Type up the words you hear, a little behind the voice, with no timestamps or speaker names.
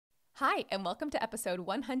Hi, and welcome to episode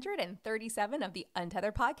 137 of the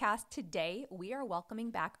Untethered podcast. Today, we are welcoming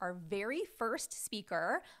back our very first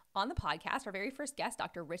speaker on the podcast, our very first guest,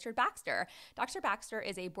 Dr. Richard Baxter. Dr. Baxter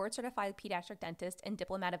is a board-certified pediatric dentist and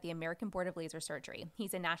diplomat of the American Board of Laser Surgery.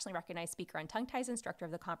 He's a nationally recognized speaker on tongue ties, instructor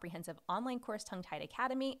of the comprehensive online course Tongue Tied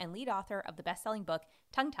Academy, and lead author of the best-selling book,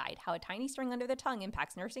 Tongue Tied: How a Tiny String Under the Tongue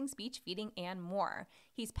Impacts Nursing, Speech, Feeding, and More.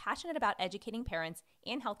 He's passionate about educating parents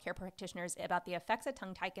and healthcare practitioners about the effects a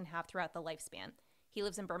tongue tie can have throughout the lifespan. He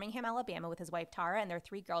lives in Birmingham, Alabama with his wife Tara and their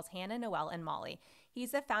three girls, Hannah, Noelle, and Molly.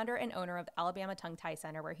 He's the founder and owner of the Alabama Tongue Tie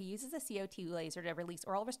Center, where he uses a CO2 laser to release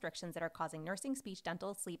oral restrictions that are causing nursing, speech,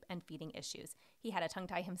 dental, sleep, and feeding issues. He had a tongue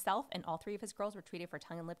tie himself, and all three of his girls were treated for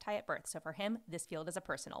tongue and lip tie at birth, so for him, this field is a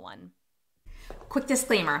personal one. Quick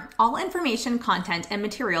disclaimer, all information, content, and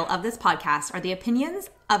material of this podcast are the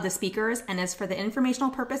opinions of the speakers and is for the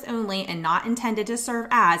informational purpose only and not intended to serve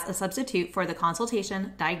as a substitute for the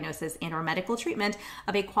consultation, diagnosis, and or medical treatment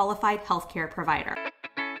of a qualified healthcare provider.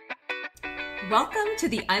 Welcome to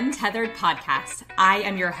the Untethered podcast. I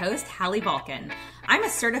am your host, Hallie Balkin. I'm a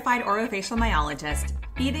certified orofacial myologist,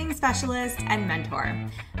 feeding specialist, and mentor.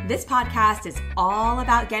 This podcast is all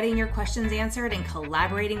about getting your questions answered and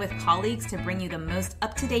collaborating with colleagues to bring you the most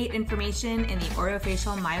up-to-date information in the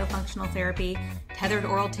orofacial myofunctional therapy, tethered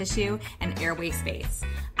oral tissue, and airway space.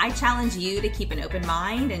 I challenge you to keep an open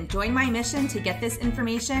mind and join my mission to get this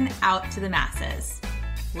information out to the masses.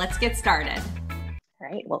 Let's get started. All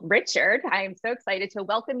right. Well, Richard, I am so excited to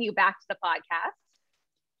welcome you back to the podcast.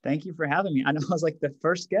 Thank you for having me. I know I was like the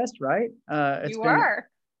first guest, right? You were.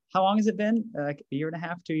 How long has it been? Like a year and a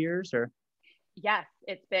half, 2 years, or? Yes,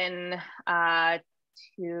 it's been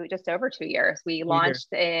just over 2 years. We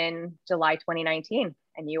launched in July 2019,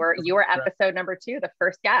 and you were episode number 2, the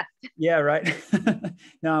first guest. Yeah, right.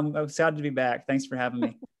 No, I'm excited to be back. Thanks for having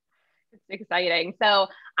me. It's exciting. So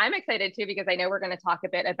I'm excited too, because I know we're going to talk a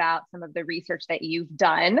bit about some of the research that you've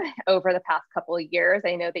done over the past couple of years.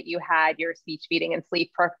 I know that you had your speech, feeding, and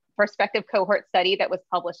sleep prospective cohort study that was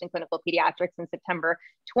published in Clinical Pediatrics in September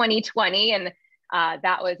 2020. And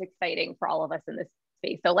that was exciting for all of us in this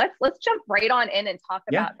space. So let's jump right on in and talk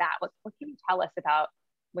about that. What can you tell us about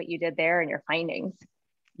what you did there and your findings?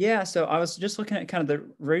 Yeah, so I was just looking at kind of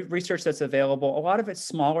the research that's available. A lot of it's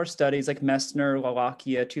smaller studies like Messner,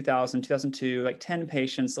 Wallachia, 2000, 2002, like 10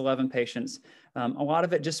 patients, 11 patients. A lot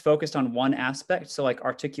of it just focused on one aspect, so like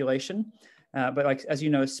articulation. But like, as you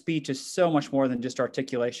know, speech is so much more than just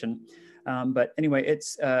articulation. But anyway,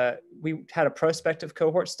 we had a prospective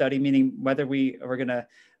cohort study, meaning whether we were going to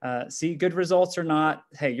see good results or not.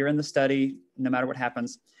 Hey, you're in the study, no matter what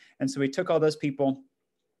happens. And so we took all those people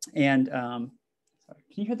and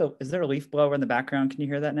can you hear is there a leaf blower in the background? Can you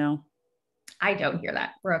hear that now? I don't hear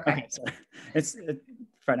that. We're okay. Okay, sorry. It's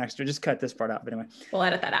right next to it. Just cut this part out. But anyway, we'll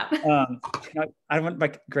edit that out. I went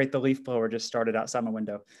like, great. The leaf blower just started outside my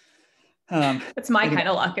window. It's my kind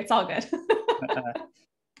of luck. It's all good.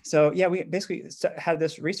 So yeah, we basically had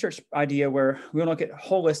this research idea where we want to look at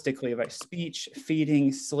holistically like speech,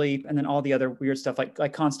 feeding, sleep, and then all the other weird stuff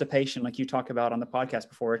like constipation, like you talked about on the podcast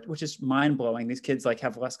before, which is mind blowing. These kids like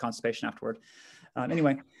have less constipation afterward.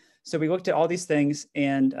 Anyway, so we looked at all these things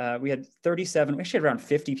and we had 37, we actually had around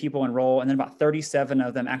 50 people enroll, and then about 37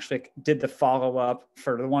 of them actually did the follow-up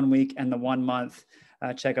for the 1 week and the 1 month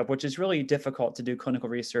checkup, which is really difficult to do clinical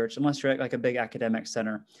research unless you're at like a big academic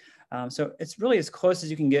center. So it's really as close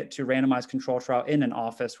as you can get to randomized control trial in an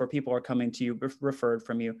office where people are coming to you, referred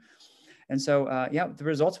from you. And so, the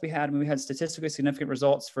results we had statistically significant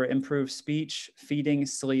results for improved speech, feeding,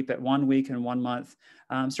 sleep at 1 week and 1 month.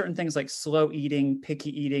 Certain things like slow eating,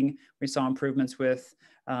 picky eating, we saw improvements with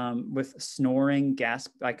snoring,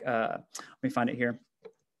 gasp, let me find it here.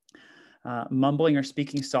 Mumbling or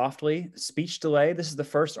speaking softly, speech delay. This is the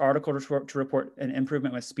first article to report an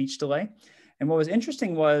improvement with speech delay. And what was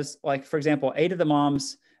interesting was, like, for example, 8 of the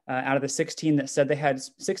moms out of the 16 said they had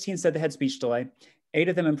speech delay. 8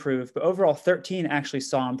 of them improved, but overall 13 actually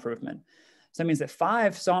saw improvement. So that means that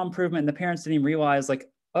 5 saw improvement and the parents didn't even realize like,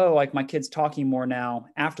 oh, like my kid's talking more now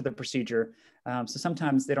after the procedure. So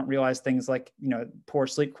sometimes they don't realize things like, poor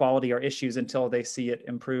sleep quality or issues until they see it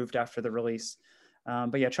improved after the release.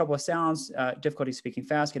 But yeah, trouble with sounds, difficulty speaking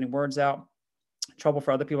fast, getting words out, trouble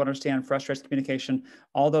for other people to understand, frustrated communication.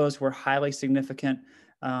 All those were highly significant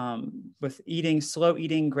with eating, slow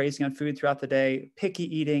eating, grazing on food throughout the day, picky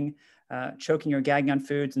eating, choking or gagging on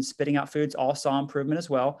foods and spitting out foods, all saw improvement as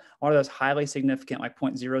well. All of those highly significant, like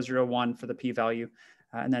 0.001 for the p-value.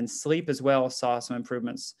 And then sleep as well saw some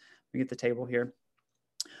improvements. We get the table here.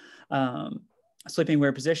 Sleeping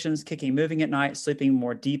weird positions, kicking, moving at night, sleeping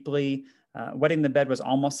more deeply, Wetting the bed was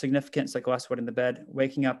almost significant. It's like less wetting the bed,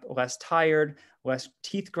 waking up less tired, less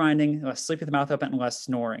teeth grinding, less sleep with the mouth open, and less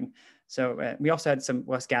snoring. So we also had some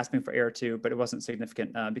less gasping for air too, but it wasn't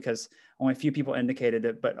significant because only a few people indicated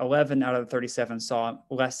it, but 11 out of the 37 saw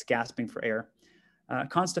less gasping for air.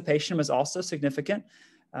 Constipation was also significant.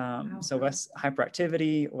 So less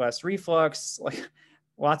hyperactivity, less reflux, like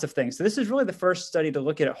lots of things. So this is really the first study to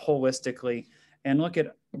look at it holistically and look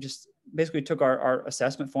at just basically took our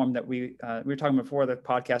assessment form that we were talking before the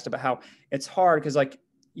podcast about how it's hard because like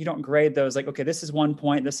you don't grade those like, okay, this is 1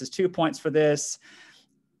 point, this is 2 points for this.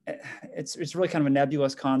 It's really kind of a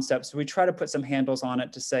nebulous concept. So we try to put some handles on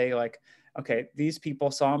it to say like, okay, these people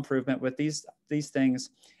saw improvement with these things.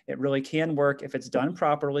 It really can work if it's done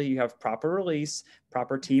properly. You have proper release,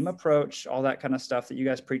 proper team approach, all that kind of stuff that you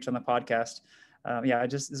guys preach on the podcast.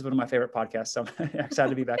 This is one of my favorite podcasts. So I'm excited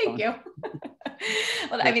to be back on. Thank you.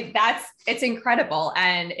 Well, I mean, it's incredible.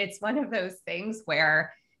 And it's one of those things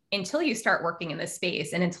where until you start working in this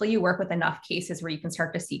space and until you work with enough cases where you can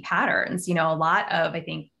start to see patterns, a lot of, I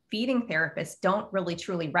think, feeding therapists don't really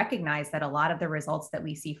truly recognize that a lot of the results that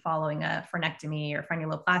we see following a frenectomy or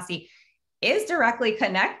frenuloplasty is directly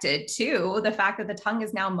connected to the fact that the tongue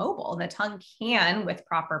is now mobile. The tongue can, with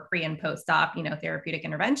proper pre and post-op, therapeutic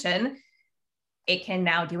intervention, it can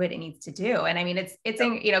now do what it needs to do. And I mean, it's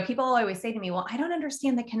people always say to me, well, I don't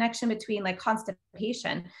understand the connection between like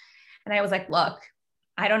constipation. And I was like, look,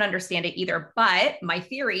 I don't understand it either. But my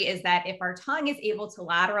theory is that if our tongue is able to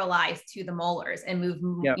lateralize to the molars and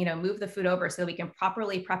move the food over so we can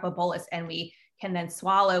properly prep a bolus and we can then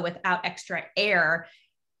swallow without extra air,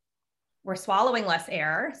 we're swallowing less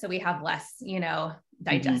air. So we have less,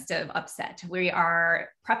 digestive upset. We are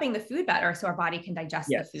prepping the food better so our body can digest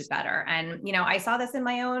the food better. And, I saw this in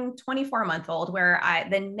my own 24-month-old where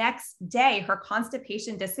the next day her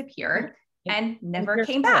constipation disappeared and never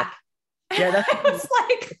came back. Yeah, that's it's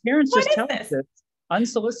like, the parents just tell us this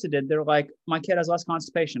unsolicited. They're like, my kid has less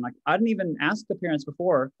constipation. Like I didn't even ask the parents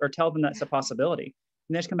before or tell them that's a possibility.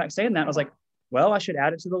 And they just come back saying that. I was like, well, I should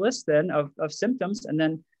add it to the list then of symptoms. And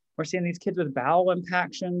then we're seeing these kids with bowel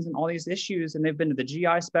impactions and all these issues. And they've been to the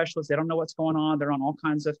GI specialist. They don't know what's going on. They're on all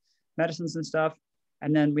kinds of medicines and stuff.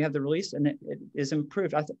 And then we have the release and it is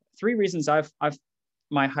improved. Three reasons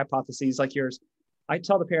my hypotheses like yours. I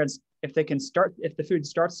tell the parents if the food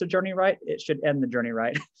starts the journey right, it should end the journey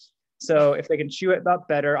right. So if they can chew it up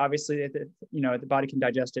better, obviously, the body can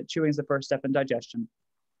digest it. Chewing is the first step in digestion.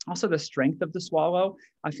 Also, the strength of the swallow.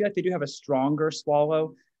 I feel like they do have a stronger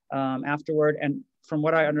swallow afterward. And from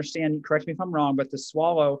what I understand, correct me if I'm wrong, but the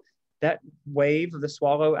swallow, that wave of the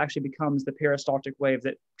swallow actually becomes the peristaltic wave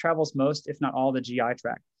that travels most, if not all, the GI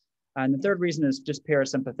tract. And the third reason is just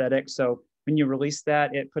parasympathetic. So when you release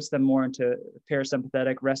that, it puts them more into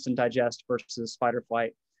parasympathetic rest and digest versus fight or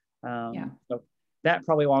flight. So that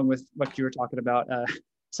probably along with what you were talking about,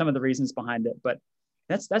 some of the reasons behind it. But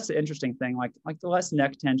that's the interesting thing, like the less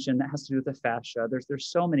neck tension that has to do with the fascia.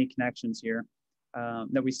 There's so many connections here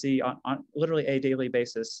that we see on literally a daily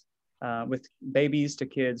basis with babies to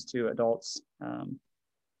kids to adults.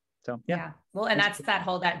 Well, and that's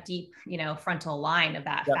that deep, frontal line of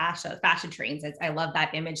that fascia trains. I love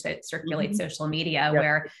that image that circulates social media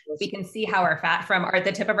where we can see how our fat from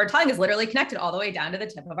the tip of our tongue is literally connected all the way down to the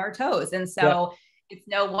tip of our toes. And so it's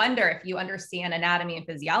no wonder if you understand anatomy and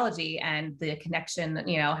physiology and the connection,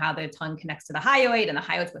 how the tongue connects to the hyoid and the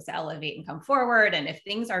hyoid's supposed to elevate and come forward. And if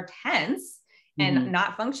things are tense and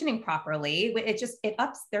not functioning properly,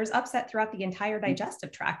 there's upset throughout the entire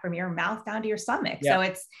digestive tract from your mouth down to your stomach. So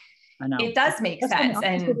it does make sense.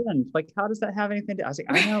 And like, how does that have anything to, I was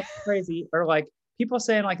like, I know, it's crazy. Or like people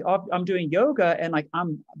saying like, oh, I'm doing yoga and like,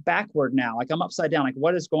 I'm backward now. Like I'm upside down. Like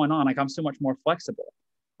what is going on? Like I'm so much more flexible.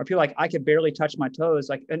 Or feel like I could barely touch my toes.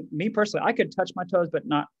 Like, and me personally, I could touch my toes, but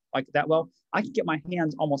not like that well. I could get my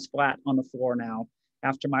hands almost flat on the floor now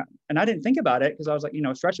and I didn't think about it because I was like,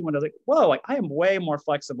 stretching when I was like, whoa, like I am way more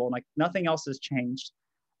flexible and like nothing else has changed.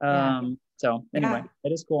 So anyway,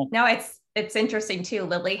 it is cool. No, it's interesting too.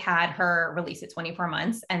 Lily had her release at 24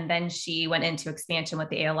 months and then she went into expansion with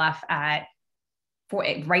the ALF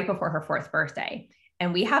right before her 4th birthday.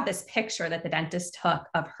 And we have this picture that the dentist took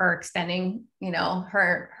of her extending,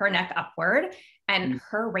 her neck upward and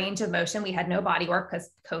her range of motion. We had no body work because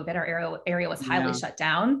COVID, our area was highly shut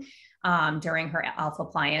down during her alpha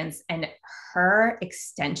appliance, and her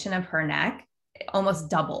extension of her neck almost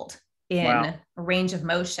doubled in range of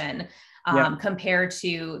motion compared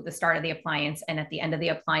to the start of the appliance and at the end of the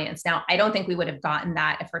appliance. Now, I don't think we would have gotten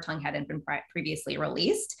that if her tongue hadn't been previously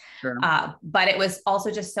released, but it was also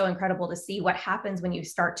just so incredible to see what happens when you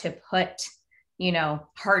start to put,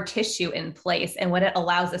 hard tissue in place and what it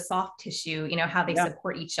allows the soft tissue, how they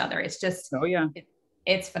support each other. It's just,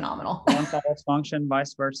 it's phenomenal. One follows function,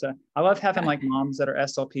 vice versa. I love having like moms that are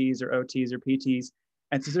SLPs or OTs or PTs.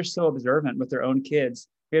 And so they're so observant with their own kids.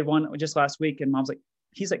 We had one just last week and mom's like,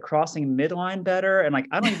 he's like crossing midline better. And like,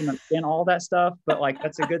 I don't even understand all that stuff, but like,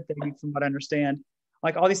 that's a good thing from what I understand.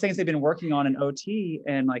 Like all these things they've been working on in OT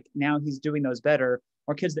and like now he's doing those better.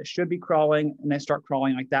 Or kids that should be crawling and they start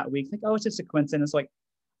crawling like that week, think, oh, it's just a coincidence. Like,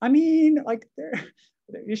 I mean, like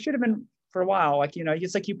you should have been for a while. Like,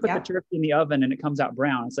 it's like you put the turkey in the oven and it comes out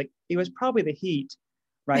brown. It's like, it was probably the heat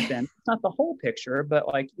right then. It's not the whole picture, but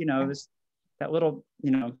like, this, that little,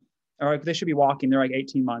 or like they should be walking, they're like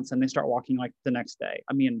 18 months and they start walking like the next day.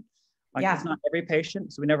 I mean, like it's not every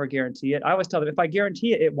patient, so we never guarantee it. I always tell them if I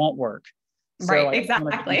guarantee it, it won't work. So, right, like,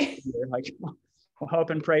 exactly. Like, we'll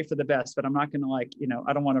hope and pray for the best, but I'm not going to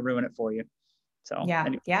I don't want to ruin it for you. So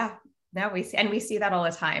anyway. No, we see that all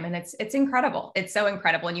the time. And it's incredible. It's so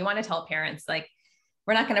incredible. And you want to tell parents, like,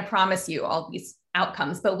 we're not going to promise you all these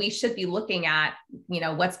outcomes, but we should be looking at,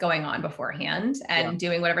 what's going on beforehand and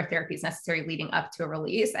doing whatever therapy is necessary leading up to a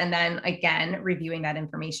release. And then again, reviewing that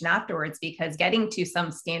information afterwards, because getting to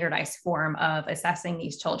some standardized form of assessing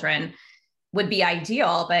these children would be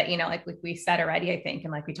ideal. But, like we said already, I think,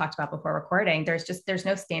 and like we talked about before recording, there's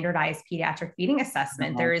no standardized pediatric feeding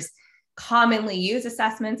assessment. There's commonly used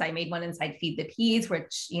assessments. I made one inside Feed the Peds,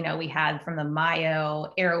 which, we had from the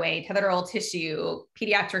Mayo, Airway, Tethered oral tissue,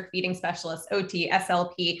 pediatric feeding specialist, OT,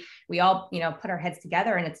 SLP. We all, put our heads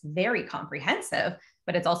together and it's very comprehensive,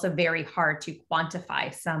 but it's also very hard to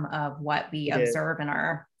quantify some of what we observe in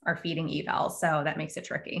our feeding evals. So that makes it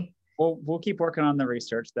tricky. We'll keep working on the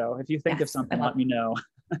research though. If you think of something, let me know.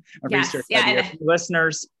 Research idea. If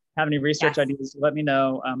listeners have any research ideas, let me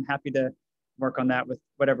know. I'm happy to work on that with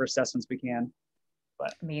whatever assessments we can.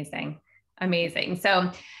 But Amazing.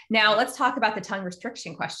 So now let's talk about the tongue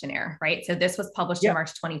restriction questionnaire, right? So this was published in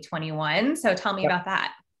March 2021. So tell me about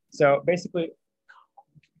that. So basically,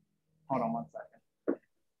 hold on one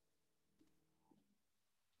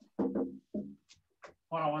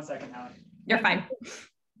second, Helen. You're fine.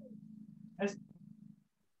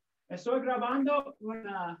 Estoy grabando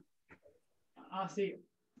una... sí,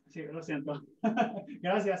 lo siento.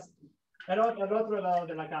 Gracias. El otro lado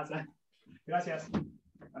de la casa. Gracias.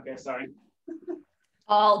 Okay, sorry.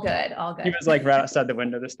 All good. He was like right outside the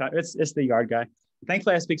window this time. It's the yard guy.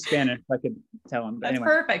 Thankfully, I speak Spanish. I could tell him. That's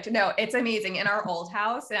perfect. No, it's amazing. In our old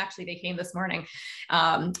house, and actually they came this morning.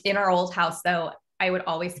 In our old house, though, I would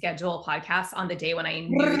always schedule podcasts on the day when I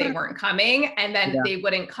knew they weren't coming. And then they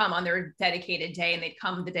wouldn't come on their dedicated day and they'd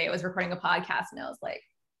come the day I was recording a podcast. And I was like,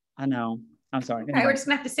 I know. I'm sorry. Anyway. We're just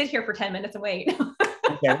gonna have to sit here for 10 minutes and wait.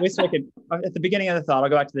 Okay, at least I could, at the beginning of the thought, I'll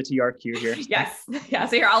go back to the TRQ here. Yes. Yeah.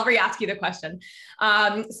 So here, I'll re-ask you the question.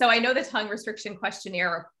 So I know the tongue restriction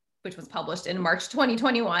questionnaire, which was published in March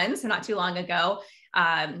 2021, so not too long ago,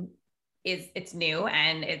 it's new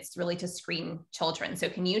and it's really to screen children. So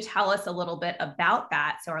can you tell us a little bit about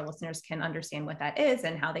that so our listeners can understand what that is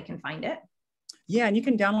and how they can find it? Yeah, and you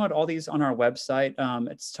can download all these on our website.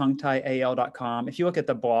 It's tonguetieal.com. If you look at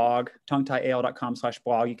the blog,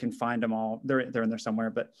 tonguetieal.com/blog, you can find them all. They're in there somewhere.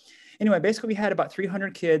 But anyway, basically we had about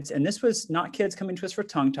 300 kids, and this was not kids coming to us for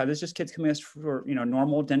tongue tie. This is just kids coming to us for,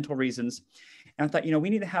 normal dental reasons. And I thought, we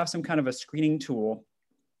need to have some kind of a screening tool,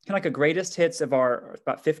 kind of like a greatest hits of our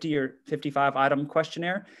about 50 or 55 item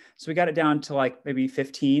questionnaire. So we got it down to like maybe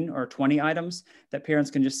 15 or 20 items that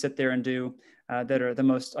parents can just sit there and do that are the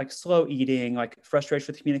most like slow eating, like frustration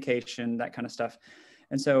with communication, that kind of stuff.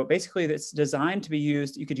 And so basically it's designed to be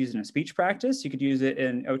used. You could use it in a speech practice. You could use it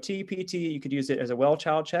in OT, PT. You could use it as a well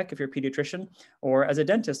child check if you're a pediatrician, or as a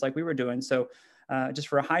dentist like we were doing. So just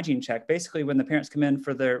for a hygiene check, basically when the parents come in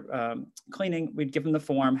for their cleaning, we'd give them the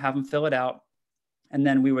form, have them fill it out. And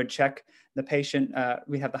then we would check the patient.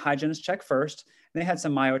 We have the hygienist check first. And they had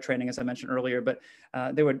some myo training, as I mentioned earlier, but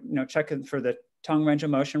they would, check for the tongue range of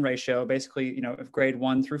motion ratio, basically, of grade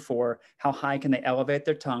 1 through 4, how high can they elevate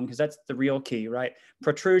their tongue? Because that's the real key, right?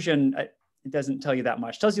 Protrusion, it doesn't tell you that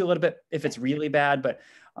much. It tells you a little bit if it's really bad, but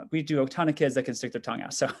we do a ton of kids that can stick their tongue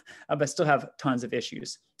out. So, but still have tons of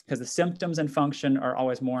issues because the symptoms and function are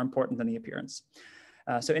always more important than the appearance.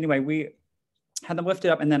 So anyway, we had them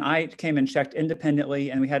lifted up, and then I came and checked independently,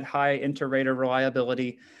 and we had high inter-rater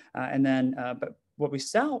reliability. But what we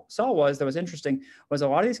saw was, that was interesting, was a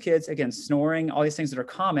lot of these kids, again, snoring, all these things that are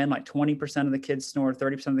common, like 20% of the kids snored,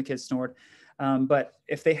 30% of the kids snored. But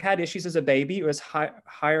if they had issues as a baby, it was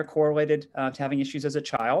higher correlated to having issues as a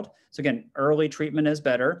child. So again, early treatment is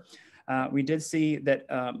better. We did see that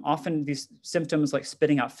often these symptoms like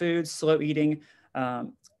spitting out food, slow eating,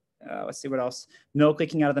 let's see what else. Milk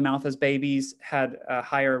leaking out of the mouth as babies had a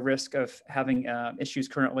higher risk of having issues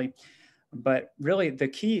currently. But really the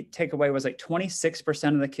key takeaway was like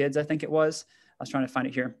 26% of the kids, I think it was, I was trying to find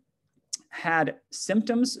it here, had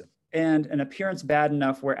symptoms and an appearance bad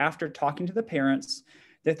enough where after talking to the parents,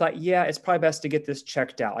 they thought, yeah, it's probably best to get this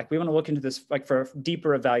checked out. Like we want to look into this like for a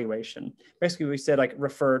deeper evaluation. Basically, we said like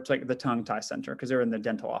refer to like the tongue tie center because they're in the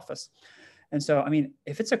dental office. And so, I mean,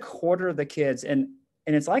 if it's a quarter of the kids, and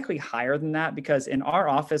it's likely higher than that because in our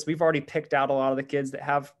office, we've already picked out a lot of the kids that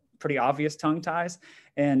have pretty obvious tongue ties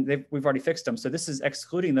and we've already fixed them. So this is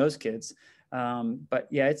excluding those kids. But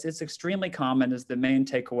yeah, it's extremely common is the main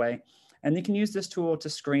takeaway. And you can use this tool to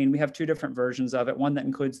screen. We have 2 different versions of it, one that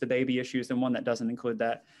includes the baby issues and one that doesn't include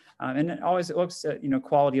that. And it looks at,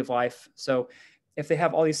 quality of life. So if they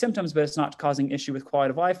have all these symptoms, but it's not causing issue with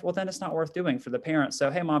quality of life, well, then it's not worth doing for the parents.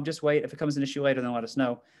 So, hey, mom, just wait. If it becomes an issue later, then let us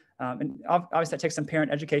know. And obviously that takes some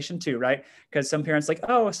parent education too, right? Because some parents like,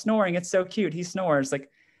 oh, snoring, it's so cute. He snores.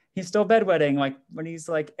 Like he's still bedwetting, like when he's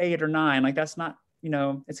like 8 or 9, like that's not,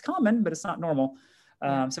 it's common, but it's not normal.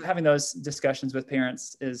 So having those discussions with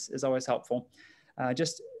parents is always helpful.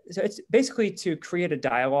 So it's basically to create a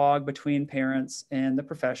dialogue between parents and the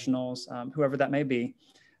professionals, whoever that may be.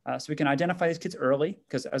 So we can identify these kids early,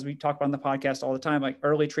 because as we talk about on the podcast all the time, like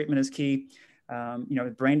early treatment is key.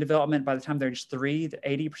 Brain development, by the time they're age 3, the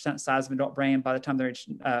 80% size of adult brain. By the time they're age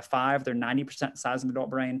 5, they're 90% size of adult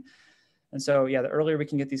brain. And so, yeah, the earlier we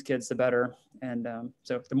can get these kids, the better. And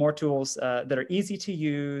so the more tools that are easy to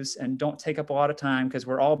use and don't take up a lot of time because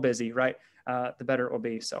we're all busy, right? The better it will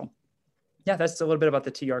be. So yeah, that's a little bit about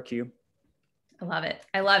the TRQ. I love it.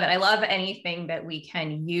 I love it. I love anything that we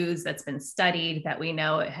can use that's been studied that we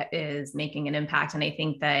know is making an impact. And I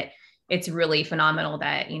think that it's really phenomenal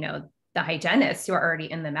that, the hygienists who are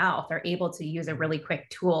already in the mouth are able to use a really quick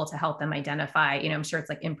tool to help them identify, I'm sure it's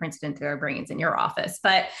like imprinted into their brains in your office,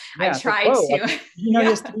 but yeah, I tried to, like, he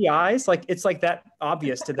has 3 eyes. Like, it's like that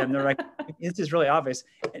obvious to them. They're like, this is really obvious.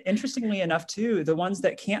 And interestingly enough too, the ones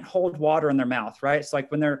that can't hold water in their mouth, right? It's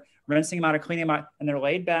like when they're rinsing them out or cleaning them out and they're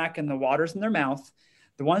laid back and the water's in their mouth,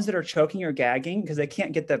 the ones that are choking or gagging because they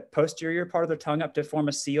can't get the posterior part of their tongue up to form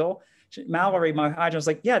a seal. Mallory, my hygienist, was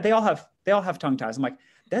like, yeah, they all have tongue ties. I'm like,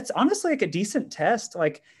 that's honestly like a decent test.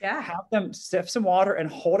 Like have them sip some water and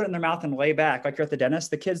hold it in their mouth and lay back. Like you're at the dentist,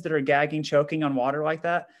 the kids that are gagging, choking on water like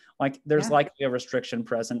that, like there's likely a restriction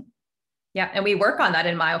present. Yeah. And we work on that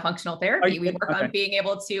in myofunctional therapy. We work on being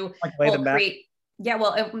able to create. Yeah.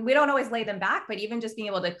 Well, we don't always lay them back, but even just being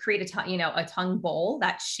able to create a tongue bowl,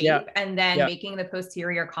 that shape, and then making the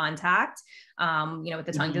posterior contact, with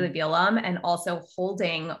the tongue to the velum, and also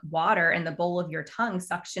holding water in the bowl of your tongue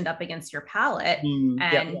suctioned up against your palate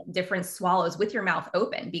and different swallows with your mouth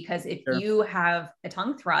open. Because if you have a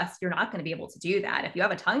tongue thrust, you're not going to be able to do that. If you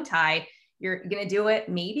have a tongue tie, you're going to do it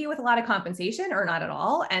maybe with a lot of compensation or not at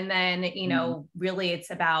all. And then, really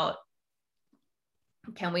it's about,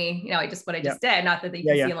 can we, what I just did, not that you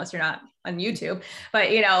can see unless you're not on YouTube, but,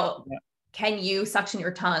 can you suction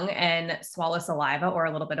your tongue and swallow saliva or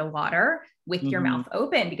a little bit of water with your mouth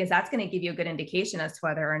open? Because that's going to give you a good indication as to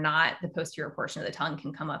whether or not the posterior portion of the tongue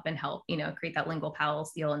can come up and help, create that lingual palatal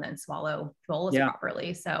seal and then swallow bolus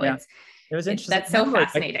properly. So it was interesting. That's so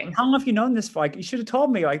fascinating. Like, how long have you known this? Like, you should have told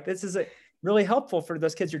me, like, this is really helpful for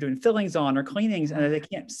those kids who are doing fillings on or cleanings and they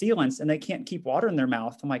can't sealants and they can't keep water in their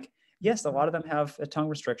mouth. I'm like, yes, a lot of them have a tongue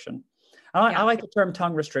restriction. I like the term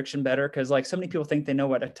tongue restriction better because like so many people think they know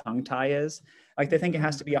what a tongue tie is. Like they think it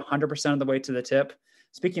has to be 100% of the way to the tip.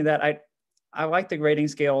 Speaking of that, I like the grading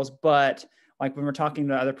scales, but like when we're talking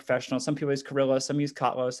to other professionals, some people use Carilla, some use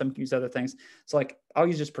Kotlo, some use other things. So like I'll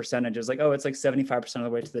use just percentages, like, oh, it's like 75% of the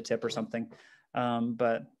way to the tip or something.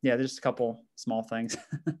 But yeah, there's just a couple small things.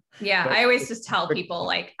 Yeah. I always just tell people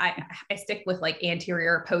like, I stick with like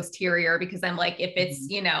anterior, posterior, because I'm like, if it's,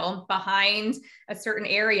 behind a certain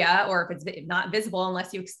area, or if it's not visible,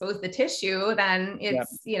 unless you expose the tissue, then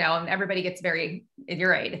it's, everybody gets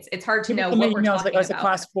you're right. It's hard to know what we're talking about. It's a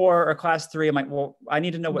class 4 or class 3. I'm like, well, I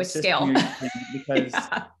need to know what scale you're using because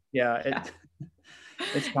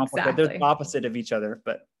it's complicated. Exactly. They're the opposite of each other,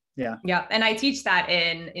 but yeah. And I teach that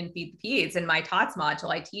in Feed the Peds in my TOTS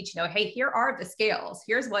module. I teach, hey, here are the scales.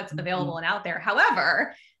 Here's what's available and out there.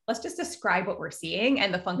 However, let's just describe what we're seeing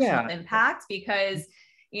and the functional impact, because,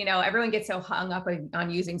 everyone gets so hung up on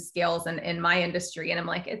using scales in my industry. And I'm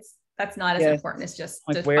like, that's not as important. It's just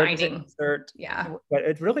like defining. But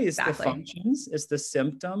it really is the functions, it's the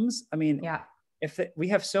symptoms. I mean, we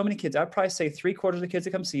have so many kids, I'd probably say 3/4 of the kids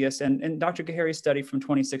that come see us, and Dr. Gahari's study from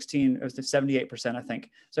 2016, it was the 78%, I think.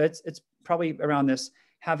 So it's probably around this,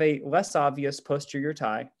 have a less obvious posterior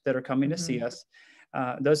tie that are coming to see us.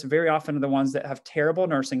 Those very often are the ones that have terrible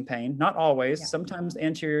nursing pain. Not always. Sometimes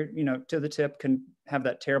anterior, to the tip can have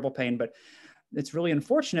that terrible pain, but it's really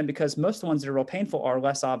unfortunate because most of the ones that are real painful are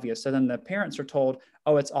less obvious. So then the parents are told,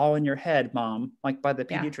 oh, it's all in your head, mom, like by the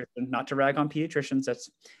pediatrician. Not to rag on pediatricians.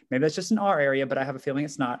 Maybe that's just in our area, but I have a feeling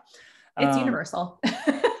it's not. It's universal.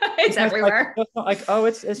 It's everywhere. Like, oh,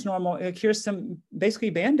 it's normal. Like, here's some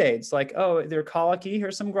basically Band-Aids. Like, oh, they're colicky.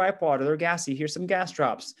 Here's some gripe water. They're gassy. Here's some gas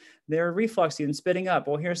drops. They're refluxy and spitting up.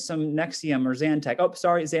 Well, here's some Nexium or Zantac. Oh,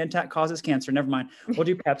 sorry, Zantac causes cancer. Never mind. We'll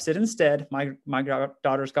do Pepcid instead. My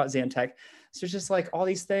daughter's got Zantac. So it's just like all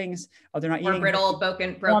these things. Oh, they're not eating brittle,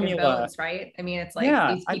 broken bones, right? I mean, it's like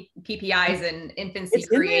these PPIs in infancy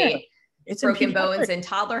create broken bones in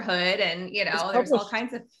toddlerhood, and there's all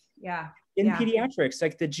kinds of pediatrics,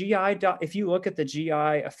 like the GI. If you look at the GI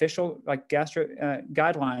official like gastro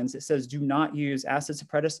guidelines, it says do not use acid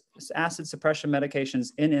suppression medications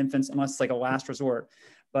in infants unless it's like a last resort.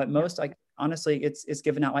 But most, like honestly, it's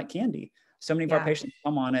given out like candy. So many of our patients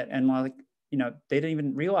come on it and like, they didn't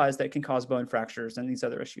even realize that it can cause bone fractures and these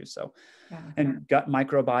other issues. So, and gut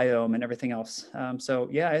microbiome and everything else.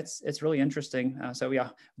 It's really interesting.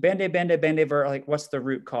 Band-Aid, we're like, what's the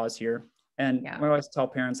root cause here? And we always tell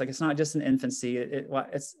parents, like, it's not just an infancy.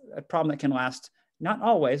 It's a problem that can last, not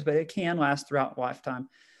always, but it can last throughout lifetime.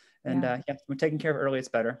 And when taking care of it early, it's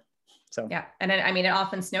better. So, and then, I mean, it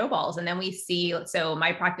often snowballs. And then we see, so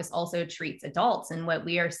my practice also treats adults, and what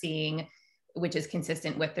we are seeing, which is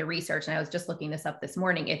consistent with the research, and I was just looking this up this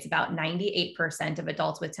morning, it's about 98% of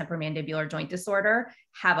adults with temporomandibular joint disorder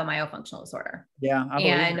have a myofunctional disorder.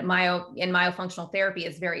 And myofunctional therapy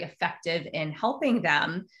is very effective in helping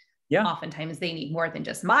them. Oftentimes they need more than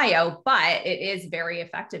just myo, but it is very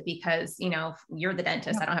effective because, you're the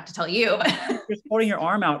dentist. I don't have to tell you. You're holding your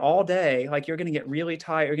arm out all day. Like you're going to get really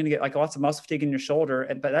tired. You're going to get like lots of muscle fatigue in your shoulder.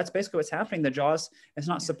 But that's basically what's happening. The jaws, it's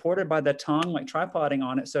not supported by the tongue, like tripoding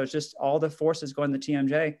on it. So it's just all the forces going to the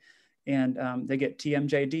TMJ, and they get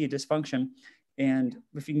TMJD dysfunction. And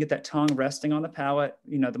if you can get that tongue resting on the palate,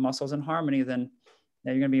 the muscles in harmony, then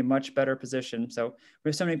you're going to be in a much better position. So we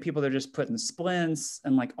have so many people that are just putting splints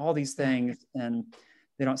and like all these things, and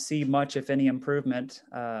they don't see much, if any, improvement.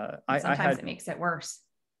 Sometimes it makes it worse.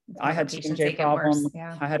 I had TMJ problem.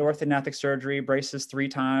 I had orthognathic surgery, braces 3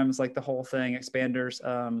 times, like the whole thing, expanders.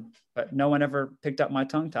 But no one ever picked up my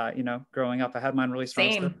tongue tie, growing up. I had mine really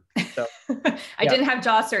strong. So, I didn't have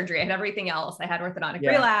jaw surgery. I had everything else. I had orthodontic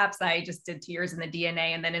relapse. I just did 2 years in the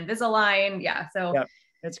DNA and then Invisalign.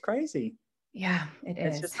 It's crazy. Yeah, it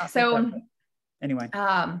is. So anyway,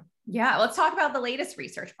 let's talk about the latest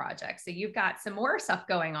research project. So you've got some more stuff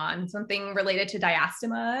going on, something related to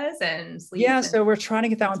diastemas and sleep. So we're trying to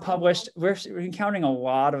get that one published. We're encountering a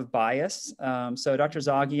lot of bias. So Dr.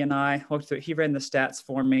 Zaghi and I looked through, he ran the stats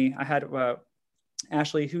for me. I had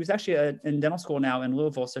Ashley, who's actually in dental school now in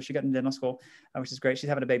Louisville. So she got in dental school, which is great. She's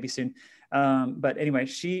having a baby soon. But anyway,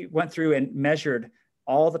 she went through and measured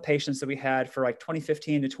all the patients that we had for like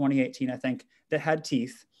 2015 to 2018, I think, that had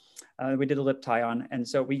teeth. We did a lip tie on. And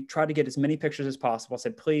so we tried to get as many pictures as possible. I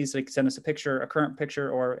said, please send us a picture, a current picture,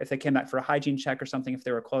 or if they came back for a hygiene check or something, if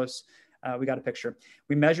they were close, we got a picture.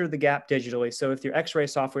 We measured the gap digitally. So if your X-ray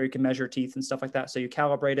software, you can measure teeth and stuff like that. So you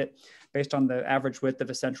calibrate it based on the average width of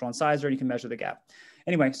a central incisor, and you can measure the gap.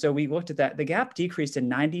 Anyway, so we looked at that. The gap decreased in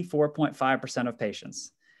 94.5% of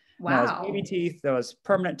patients. Wow. That was baby teeth, that was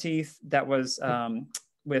permanent teeth, that was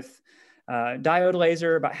with diode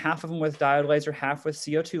laser, about half of them with diode laser, half with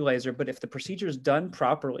CO2 laser. But if the procedure is done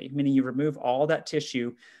properly, meaning you remove all that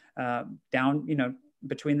tissue down,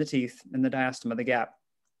 between the teeth and the diastema, the gap,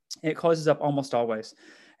 it closes up almost always.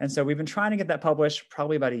 And so we've been trying to get that published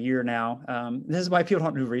probably about a year now. This is why people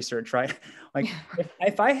don't do research, right? Like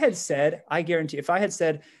if I had said, I guarantee, if I had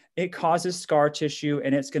said, it causes scar tissue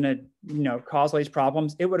and it's going to, cause all these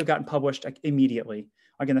problems, it would have gotten published like immediately,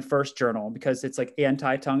 like in the first journal, because it's like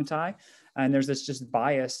anti-tongue tie. And there's this just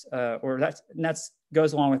bias, or that's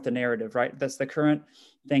goes along with the narrative, right? That's the current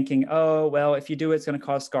thinking, oh, well, if you do it, it's going to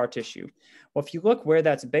cause scar tissue. Well, if you look where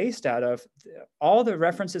that's based out of, all the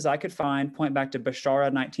references I could find point back to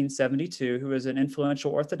Bashara 1972, who was an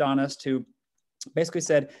influential orthodontist who basically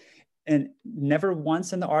said, and never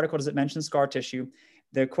once in the article does it mention scar tissue.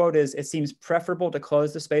 The quote is, it seems preferable to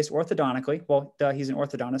close the space orthodontically. Well, he's an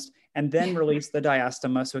orthodontist, and then release the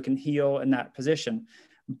diastema so it can heal in that position.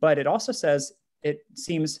 But it also says it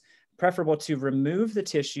seems preferable to remove the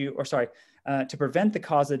tissue, to prevent the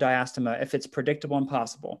cause of the diastema if it's predictable and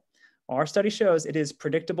possible. Well, our study shows it is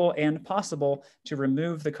predictable and possible to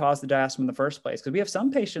remove the cause of the diastema in the first place. Because we have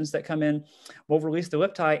some patients that come in, we'll release the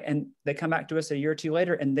lip tie, and they come back to us a year or two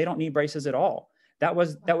later, and they don't need braces at all. that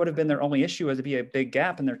would have been their only issue, was to be a big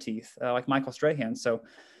gap in their teeth, like Michael Strahan. So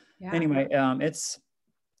anyway, it's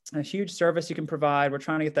a huge service you can provide. We're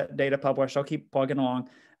trying to get that data published. I'll keep plugging along.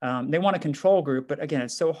 They want a control group, but again,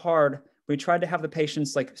 it's so hard. We tried to have the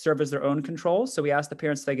patients like serve as their own controls. So we asked the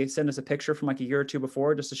parents, they could send us a picture from like a year or two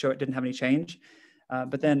before, just to show it didn't have any change.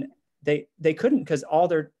 But then they couldn't, because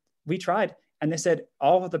we tried, and they said,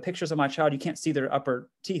 all of the pictures of my child, you can't see their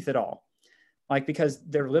upper teeth at all. Like, because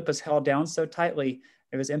their lip is held down so tightly,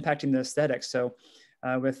 it was impacting the aesthetics. So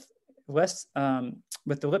with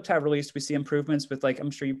the lip tab release, we see improvements with, like,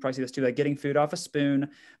 I'm sure you probably see this too, like getting food off a spoon,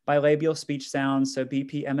 bilabial speech sounds, so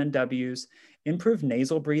BP, M, and Ws, improved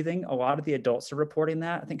nasal breathing. A lot of the adults are reporting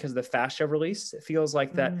that, I think, because of the fascia release. It feels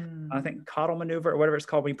like that, I think, caudal maneuver or whatever it's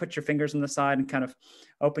called, when you put your fingers on the side and kind of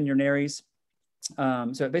open your nares.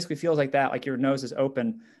 So it basically feels like that, like your nose is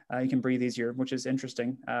open. You can breathe easier, which is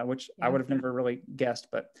interesting, which I would have never really guessed,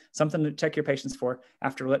 but something to check your patients for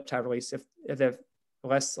after lip tab release, if they have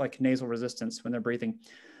less like nasal resistance when they're breathing.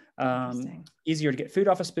 Easier to get food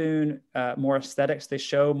off a spoon, more aesthetics. They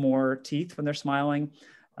show more teeth when they're smiling.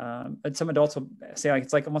 And some adults will say, like,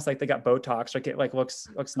 it's like almost like they got Botox, like it like looks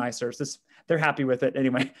nicer. It's just, they're happy with it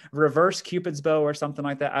anyway. Reverse Cupid's bow or something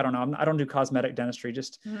like that. I don't know. I don't do cosmetic dentistry,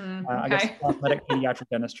 just I guess cosmetic pediatric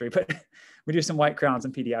dentistry, but we do some white crowns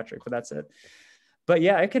in pediatric, but that's it. But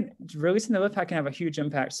yeah, releasing the lip pack can have a huge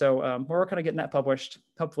impact. So we're working on getting that published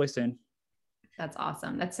hopefully soon. That's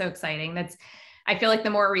awesome. That's so exciting. I feel like the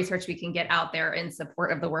more research we can get out there in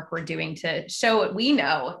support of the work we're doing to show what we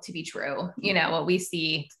know to be true, what we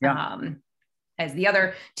see as the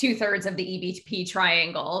other 2/3 of the EBP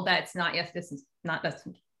triangle, that's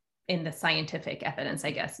in the scientific evidence, I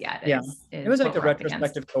guess, yet. It was like a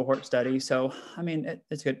retrospective cohort study. So, I mean,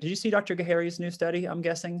 it's good. Did you see Dr. Gahari's new study, I'm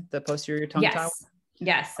guessing, the posterior tongue tie?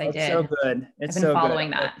 Yes, I did. It's so good. I've been following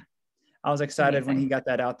that. I was excited when he got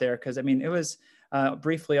that out there, because I mean, it was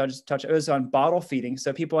briefly, I'll just touch it. It was on bottle feeding.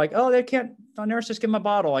 So people are like, oh, they can't, the nurse just give them a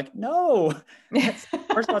bottle. Like, no,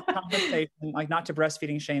 first of all, it's compensation, like not to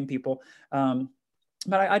breastfeeding shame people. But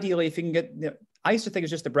ideally, if you can get, I used to think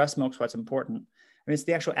it's just the breast milk's what's important. I mean, it's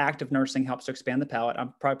the actual act of nursing helps to expand the palate.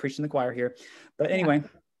 I'm probably preaching the choir here, but anyway,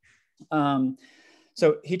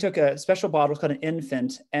 so he took a special bottle, it's called an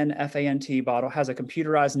infant, NFANT bottle, has a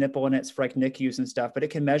computerized nipple in it for like NICUs and stuff, but it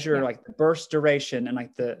can measure like the burst duration and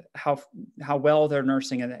like how well they're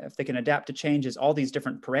nursing and if they can adapt to changes, all these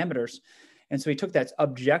different parameters. And so he took that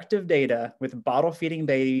objective data with bottle feeding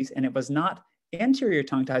babies, and it was not anterior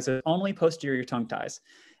tongue ties, it was only posterior tongue ties.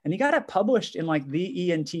 And he got it published in like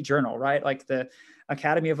the ENT journal, right? Like the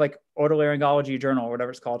Academy of like Otolaryngology journal or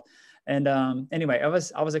whatever it's called. And anyway, I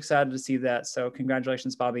was excited to see that. So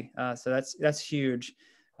congratulations, Bobby. So that's huge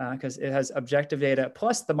because it has objective data.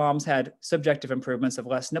 Plus the moms had subjective improvements of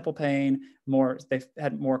less nipple pain, they've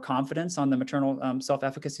had more confidence on the maternal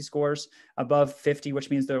self-efficacy scores above 50, which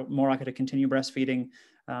means they're more likely to continue breastfeeding.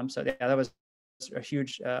 So yeah, that was a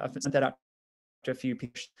huge, I sent that out to a few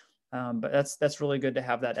people. But that's really good to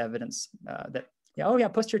have that evidence that,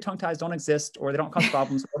 posterior tongue ties don't exist or they don't cause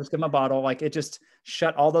problems, or just give them a bottle. Like it just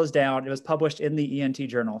shut all those down. It was published in the ENT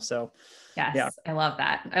journal. So yes, I love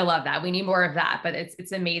that. We need more of that, but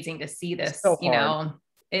it's amazing to see this, I don't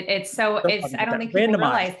think people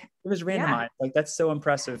realize. It was randomized. Like that's so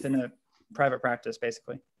impressive in a private practice,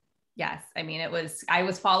 basically. Yes. I mean, I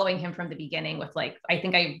was following him from the beginning with like, I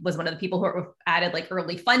think I was one of the people who added like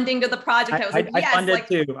early funding to the project. I funded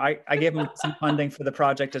too. I gave him some funding for the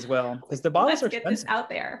project as well, because the bottles are expensive. Let's get this out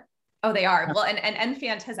there. Oh, they are. Well, and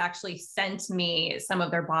Enfant has actually sent me some of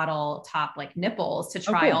their bottle top like nipples to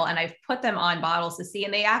trial, and I've put them on bottles to see,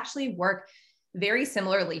 and they actually work very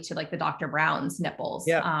similarly to like the Dr. Brown's nipples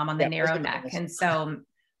on the narrow neck. And so,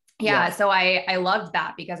 so I loved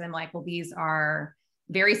that because I'm like, well, these are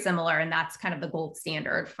very similar. And that's kind of the gold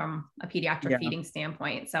standard from a pediatric feeding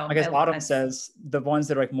standpoint. So I guess Autumn says the ones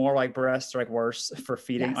that are like more like breasts are like worse for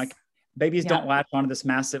feeding. Like babies don't latch onto this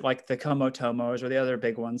massive, like the Komotomos or the other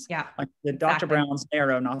big ones. Like the Dr. Brown's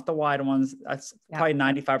narrow, not the wide ones. That's probably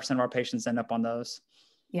 95% of our patients end up on those.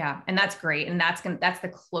 Yeah. And that's great. And that's the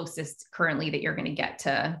closest currently that you're going to get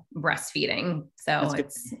to breastfeeding. So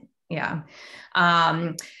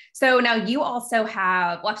so now you also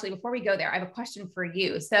have, well, actually, before we go there, I have a question for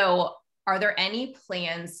you. So are there any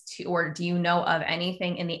plans or do you know of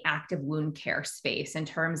anything in the active wound care space in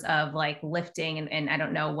terms of like lifting? And I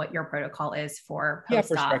don't know what your protocol is for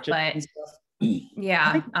post-op, but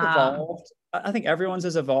I think everyone's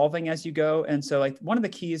is evolving as you go. And so like one of the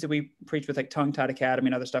keys that we preach with like Tongue Tied Academy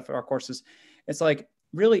and other stuff at our courses, it's like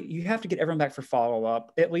really, you have to get everyone back for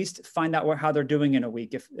follow-up, at least find out how they're doing in a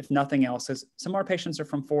week, if nothing else. Because some of our patients are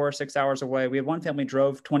from 4 or 6 hours away. We had one family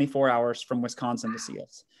drove 24 hours from Wisconsin to see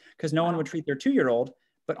us because no one would treat their 2-year-old.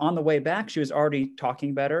 But on the way back, she was already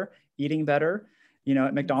talking better, eating better,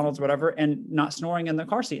 at McDonald's, whatever, and not snoring in the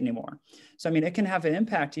car seat anymore. So, I mean, it can have an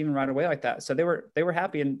impact even right away like that. So they were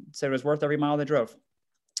happy and said it was worth every mile they drove.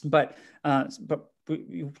 But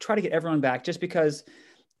we try to get everyone back just because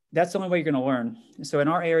that's the only way you're going to learn. So in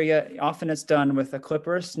our area, often it's done with a clip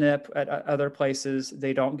or a snip. At other places,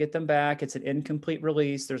 they don't get them back. It's an incomplete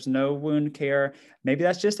release. There's no wound care. Maybe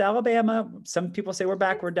that's just Alabama. Some people say we're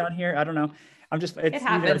backward down here. I don't know. It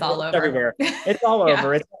happens all over. Everywhere. It's all Yeah.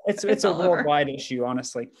 over. It's a worldwide issue,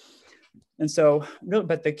 honestly. And so,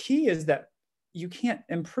 but the key is that you can't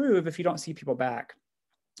improve if you don't see people back.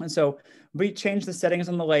 And so we changed the settings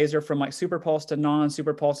on the laser from like super pulse to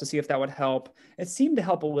non-super pulse to see if that would help. It seemed to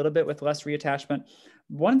help a little bit with less reattachment.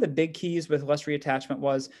 One of the big keys with less reattachment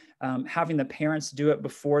was having the parents do it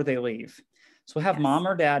before they leave. So we'll have mom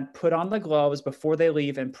or dad put on the gloves before they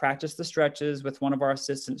leave and practice the stretches with one of our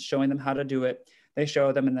assistants, showing them how to do it. They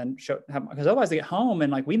show them and then because otherwise they get home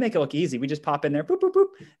and like we make it look easy. We just pop in there, boop, boop, boop,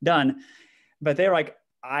 done. But they're like,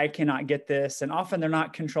 I cannot get this. And often they're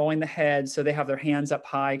not controlling the head. So they have their hands up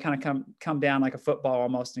high, kind of come down like a football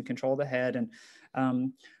almost and control the head.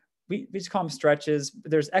 And we just call them stretches.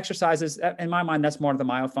 There's exercises. In my mind, that's more of the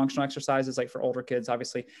myofunctional exercises, like for older kids,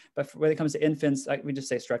 obviously. But when it comes to infants, we just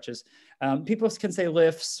say stretches. People can say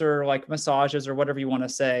lifts or like massages or whatever you want to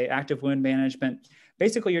say, active wound management.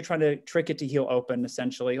 Basically, you're trying to trick it to heal open,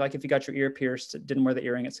 essentially. Like if you got your ear pierced, didn't wear the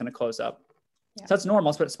earring, it's going to close up. Yeah. So that's normal.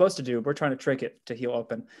 That's what it's supposed to do. We're trying to trick it to heal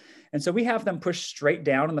open. And so we have them push straight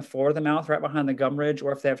down on the floor of the mouth, right behind the gum ridge,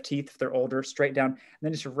 or if they have teeth, if they're older, straight down, and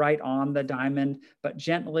then just right on the diamond, but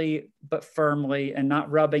gently, but firmly, and not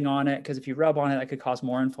rubbing on it. Because if you rub on it, that could cause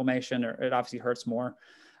more inflammation, or it obviously hurts more.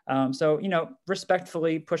 So,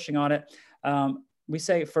 respectfully pushing on it. We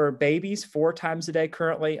say for babies 4 times a day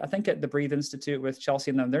currently. I think at the Breathe Institute with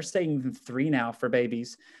Chelsea and them, they're saying even 3 now for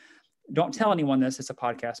babies. Don't tell anyone this, it's a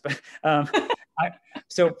podcast, but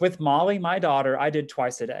so with Molly, my daughter, I did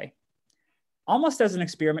twice a day, almost as an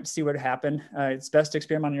experiment to see what happened. It's best to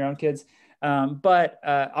experiment on your own kids. But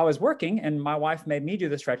I was working and my wife made me do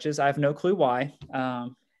the stretches. I have no clue why.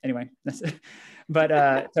 Anyway, that's it.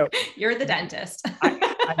 But so you're the dentist.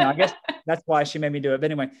 I know, I guess that's why she made me do it.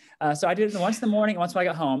 But anyway, so I did it once in the morning, once when I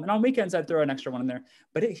got home, and on weekends I'd throw an extra one in there,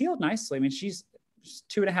 but it healed nicely. I mean, she's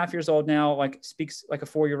 2.5 years old now, like speaks like a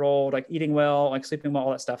 4-year-old, like eating well, like sleeping well,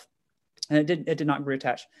 all that stuff. And it did not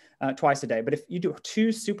reattach twice a day. But if you do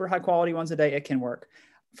 2 super high quality ones a day, it can work.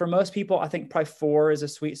 For most people, I think probably 4 is a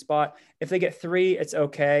sweet spot. If they get 3, it's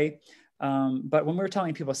okay. But when we were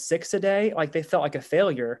telling people 6 a day, like they felt like a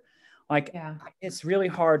failure. Like it's really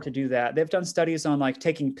hard to do that. They've done studies on like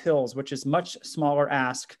taking pills, which is much smaller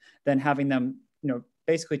ask than having them,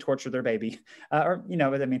 basically torture their baby, or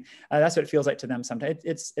what I mean. That's what it feels like to them sometimes.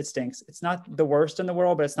 It stinks. It's not the worst in the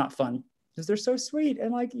world, but it's not fun because they're so sweet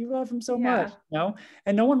and like you love them so much,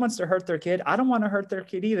 and no one wants to hurt their kid. I don't want to hurt their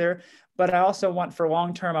kid either, but I also want for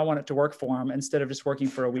long term, I want it to work for them instead of just working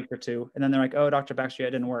for a week or 2. And then they're like, oh, Dr. Baxter,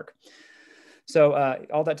 it didn't work. So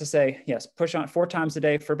all that to say, yes, push on 4 times a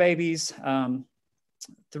day for babies,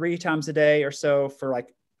 3 times a day or so for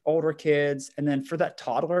like older kids. And then for that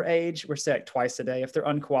toddler age, we're saying like twice a day if they're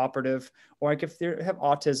uncooperative, or like if they have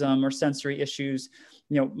autism or sensory issues,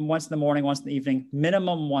 once in the morning, once in the evening,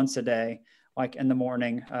 minimum once a day, like in the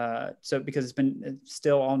morning. So because it's been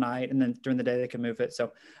still all night, and then during the day they can move it. So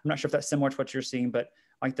I'm not sure if that's similar to what you're seeing, but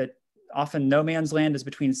like often no man's land is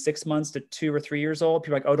between 6 months to 2 or 3 years old.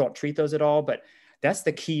 People are like, oh, don't treat those at all. But that's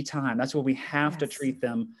the key time. That's when we have to treat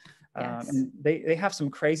them. And they have some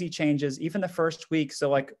crazy changes, even the first week. So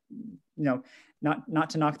like, not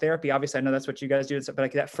to knock therapy. Obviously, I know that's what you guys do. But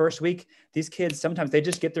like that first week, these kids, sometimes they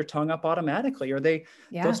just get their tongue up automatically, or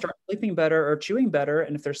they'll start sleeping better or chewing better.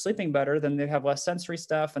 And if they're sleeping better, then they have less sensory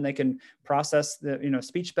stuff and they can process the,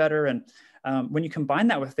 speech better. And when you combine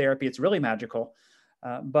that with therapy, it's really magical.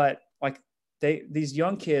 But like these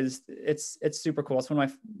young kids, it's super cool. It's one of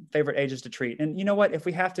my favorite ages to treat. And you know what, if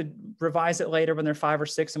we have to revise it later when they're 5 or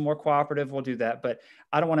 6 and more cooperative, we'll do that. But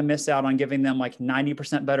I don't want to miss out on giving them like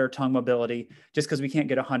 90% better tongue mobility just because we can't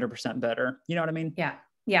get 100% better. You know what I mean? Yeah.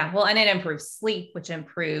 Yeah. Well, and it improves sleep, which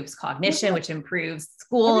improves cognition, which improves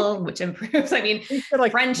school, which improves, I mean,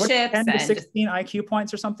 like friendships 10 to and 16 IQ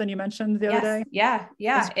points or something you mentioned the other day. Yeah.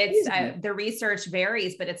 Yeah. It's the research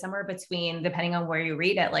varies, but it's somewhere between, depending on where you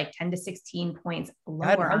read it, like 10 to 16 points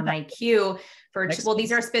lower on IQ for, well,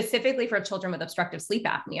 these are specifically for children with obstructive sleep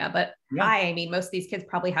apnea, but I mean, most of these kids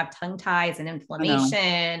probably have tongue ties and inflammation,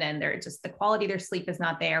 and they're just, the quality of their sleep is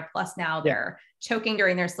not there. Plus now they're choking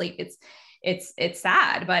during their sleep. It's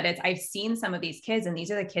sad, but I've seen some of these kids, and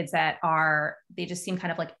these are the kids that they just seem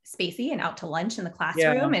kind of like spacey and out to lunch in the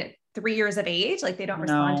classroom at 3 years of age. Like they don't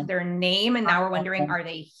respond to their name. And now we're wondering, are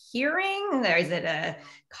they hearing? Is it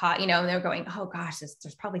and they're going, oh gosh,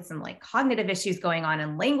 there's probably some like cognitive issues going on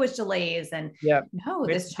and language delays. And no,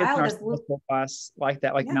 this child is class like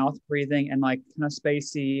that, like mouth breathing and like kind of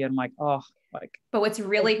spacey and like, but what's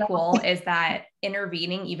really cool is that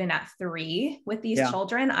intervening even at 3 with these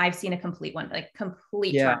children, I've seen a complete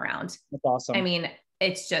turnaround. That's awesome. I mean,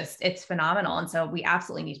 it's phenomenal. And so we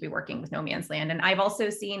absolutely need to be working with no man's land. And I've also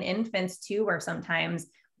seen infants too, where sometimes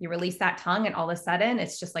you release that tongue and all of a sudden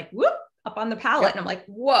it's just like, whoop, up on the palate. And I'm like,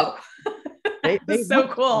 whoa, they so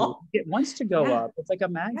cool. It wants to go up. It's like a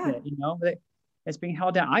magnet, it's being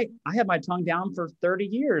held down. I had my tongue down for 30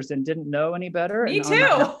 years and didn't know any better. Me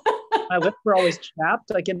too. My lips were always chapped,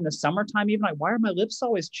 like in the summertime, even like, why are my lips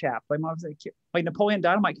always chapped? Like mom was like Napoleon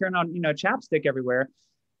Dynamite carrying on, chapstick everywhere.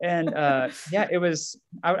 And it was,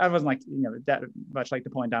 I wasn't like, that much like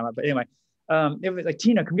Napoleon Dynamite, but anyway, it was like,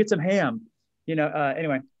 Tina, come get some ham,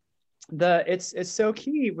 anyway, it's so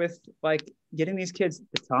key with like getting these kids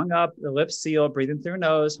the tongue up, the lips sealed, breathing through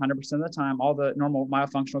nose 100% of the time, all the normal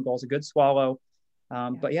myofunctional goals, a good swallow.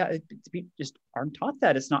 But just aren't taught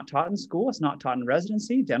that. It's not taught in school. It's not taught in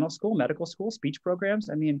residency, dental school, medical school, speech programs.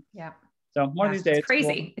 I mean, so one of these days, it's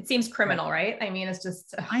crazy. It seems criminal, right? I mean, it's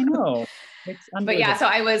just, I know. But so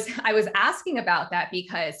I was asking about that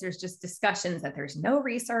because there's just discussions that there's no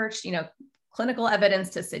research, clinical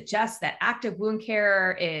evidence to suggest that active wound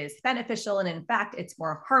care is beneficial. And in fact, it's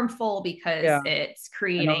more harmful because it's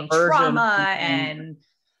creating trauma and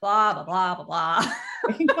blah, blah, blah, blah, blah.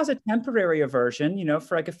 It can cause a temporary aversion,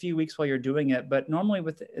 for like a few weeks while you're doing it. But normally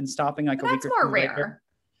stopping like a week or two later. That's more rare.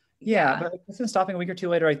 Yeah, but like, stopping a week or two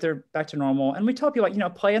later, like they're back to normal. And we tell people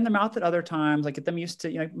like, play in the mouth at other times, like get them used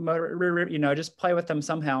to, just play with them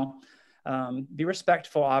somehow. Be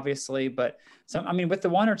respectful, obviously. But with the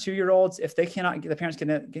 1 or 2 year olds, if the parents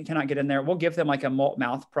cannot get in there, we'll give them like a molt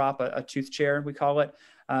mouth prop, a tooth chair, we call it,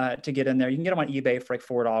 to get in there. You can get them on eBay for like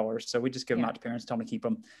 $4. So we just give them out to parents, tell them to keep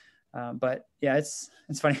them. But it's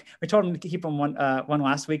funny. We told them to keep them one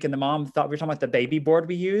last week, and the mom thought we were talking about the baby board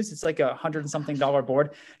we use. It's like $100 and something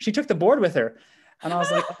board. She took the board with her, and I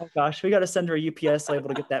was like, oh gosh, we got to send her a UPS label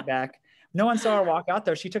to get that back. No one saw her walk out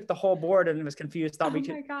there. She took the whole board and was confused. Thought we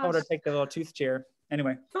told her to take the little tooth chair.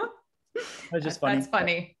 Anyway, it was just funny. That's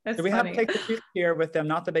funny. So we have to take the tooth chair with them,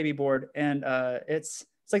 not the baby board, and it's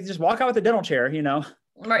like just walk out with the dental chair,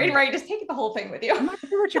 Right. Just take the whole thing with you. I'm not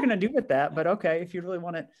sure what you're going to do with that, but okay, if you really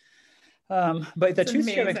want it. But the tooth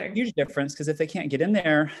chair makes a huge difference because if they can't get in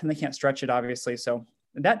there and they can't stretch it, obviously. So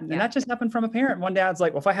that just happened from a parent. One dad's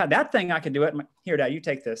like, well, if I had that thing, I could do it. Like, here, Dad, you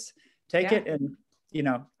take this, it. And,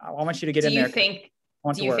 I want you to get in there.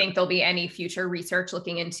 Do you think there'll be any future research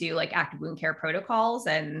looking into like active wound care protocols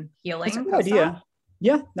and healing? That's a good idea.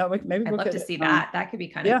 Yeah. No, maybe I'd love to see that. That could be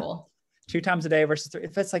kind of cool. 2 times a day versus 3.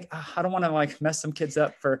 If it's like, I don't want to like mess some kids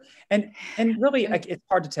up and really like, it's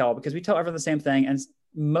hard to tell because we tell everyone the same thing. And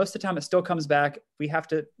most of the time it still comes back. We have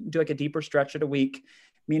to do like a deeper stretch at a week,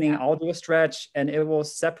 meaning I'll do a stretch and it will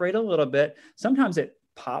separate a little bit. Sometimes it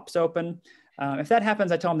pops open. If that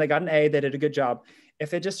happens, I tell them they got an A, they did a good job.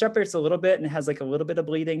 If it just separates a little bit and has like a little bit of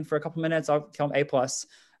bleeding for a couple minutes, I'll tell them A+.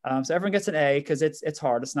 So everyone gets an A because it's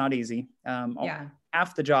hard. It's not easy.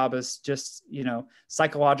 Half the job is just,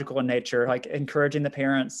 psychological in nature, like encouraging the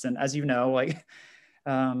parents. And as like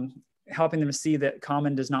helping them to see that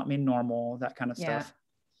common does not mean normal, that kind of stuff.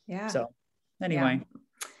 Yeah. So anyway.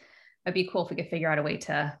 It'd be cool if we could figure out a way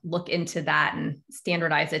to look into that and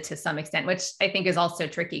standardize it to some extent, which I think is also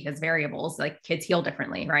tricky because variables, like kids heal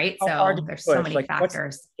differently, right? So there's so many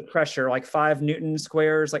factors. The pressure, like 5 Newton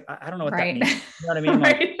squares, like I don't know what that means. You know what I mean?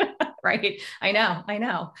 Like, right. I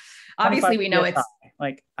know. Obviously we know it's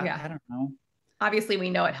like, I don't know. Obviously we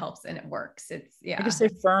know it helps and it works. I just say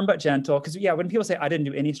firm, but gentle. Cause when people say I didn't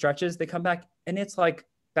do any stretches, they come back and it's like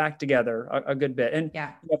back together a good bit. And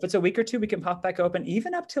if it's a week or 2, we can pop back open,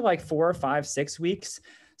 even up to like 4 or 5, 6 weeks.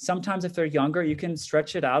 Sometimes if they're younger, you can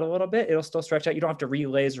stretch it out a little bit. It'll still stretch out. You don't have to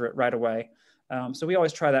re-laser it right away. So we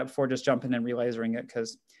always try that before just jumping and re-lasering it.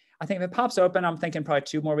 Cause I think if it pops open, I'm thinking probably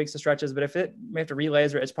 2 more weeks of stretches, but if we have to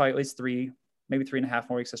relaser, it's probably at least 3, maybe 3.5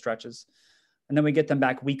 more weeks of stretches. And then we get them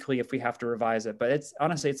back weekly if we have to revise it. But it's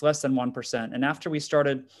honestly, it's less than 1%. And after we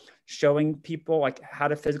started showing people like how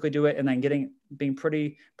to physically do it, and then being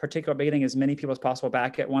pretty particular about getting as many people as possible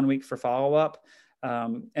back at 1 week for follow-up,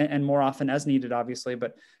 and more often as needed, obviously,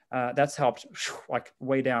 but that's helped like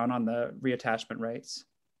way down on the reattachment rates.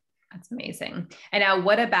 That's amazing. And now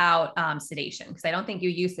what about sedation? Because I don't think you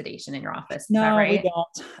use sedation in your office. Is no, that right? we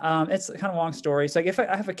don't. It's kind of a long story. So like if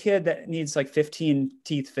I have a kid that needs like 15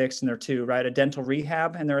 teeth fixed in their 2, right? A dental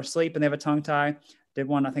rehab, and they're asleep and they have a tongue tie, did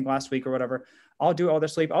one, I think last week or whatever, I'll do all their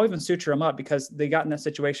sleep. I'll even suture them up because they got in that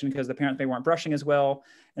situation because the parents, they weren't brushing as well.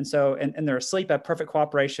 And so, and they're asleep at perfect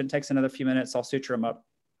cooperation, takes another few minutes, I'll suture them up.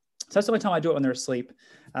 So that's the only time I do it when they're asleep.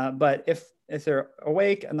 But if they're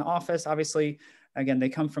awake in the office, obviously, again, they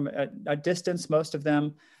come from a distance, most of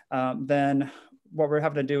them, then what we're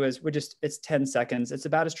having to do is it's 10 seconds. It's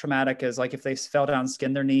about as traumatic as like if they fell down,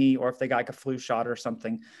 skinned their knee, or if they got like a flu shot or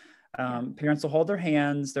something. Parents will hold their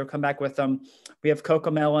hands, they'll come back with them. We have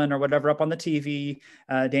Cocomelon or whatever up on the TV,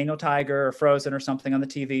 Daniel Tiger or Frozen or something on the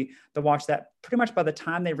TV. They'll watch that. Pretty much by the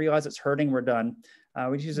time they realize it's hurting, we're done.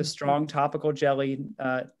 We use a strong topical jelly,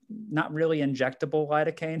 not really injectable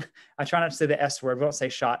lidocaine. I try not to say the S word. We don't say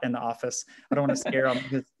shot in the office. I don't want to scare them.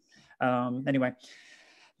 Because, anyway,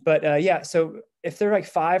 but yeah, so if they're like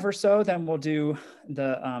 5 or so, then we'll do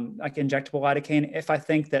the like injectable lidocaine. If I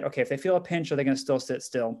think that, okay, if they feel a pinch, are they going to still sit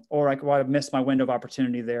still? Or like, well, I've missed my window of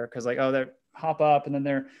opportunity there because like, oh, they hop up and then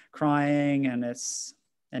they're crying and it's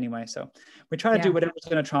anyway. So we try to do whatever's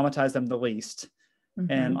going to traumatize them the least.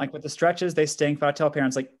 Mm-hmm. And like with the stretches, they stink, but I tell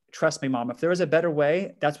parents like, trust me, mom, if there was a better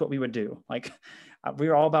way, that's what we would do. Like we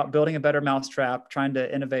were all about building a better mousetrap, trying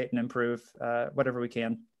to innovate and improve whatever we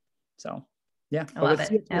can. So yeah. I love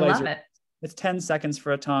it. I love it. It's 10 seconds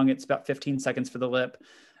for a tongue. It's about 15 seconds for the lip.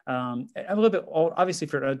 A little bit old, obviously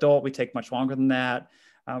for an adult, we take much longer than that.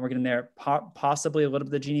 We're getting there, possibly a little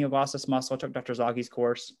bit of the genioglossus muscle. I took Dr. Zaghi's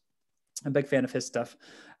course. I'm a big fan of his stuff.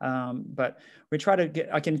 But we try to get,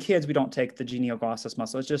 like in kids, we don't take the genioglossus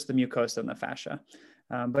muscle. It's just the mucosa and the fascia.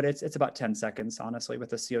 But it's about 10 seconds, honestly, with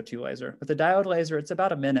the CO2 laser. With the diode laser, it's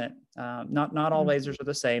about a minute. Not all lasers are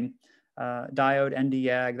the same. Diode,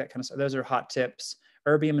 Nd:YAG, that kind of stuff. Those are hot tips.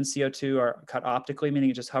 Erbium and CO2 are cut optically, meaning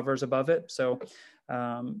it just hovers above it. So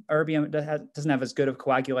erbium doesn't have as good of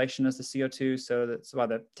coagulation as the CO2. So that's why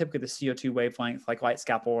typically the CO2 wavelength, like light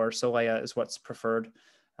scalpel or Solea, is what's preferred.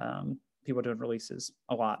 People do releases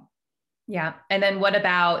a lot. Yeah. And then what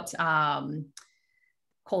about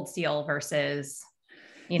cold steel versus,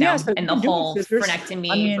 so and the whole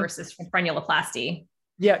frenectomy versus frenuloplasty?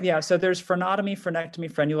 Yeah. So there's frenotomy,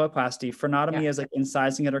 frenectomy, frenuloplasty. Frenotomy is like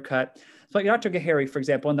incising it or cut. So like Dr. Gahary, for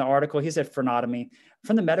example, in the article, he said frenotomy.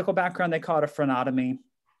 From the medical background, they call it a frenotomy.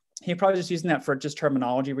 He probably just using that for just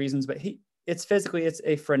terminology reasons, but it's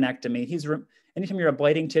a frenectomy. Anytime you're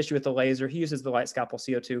ablating tissue with a laser, he uses the light scalpel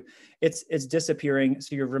CO2. It's disappearing,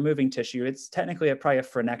 so you're removing tissue. It's technically probably a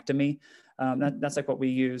frenectomy. That's like what we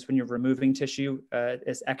use when you're removing tissue.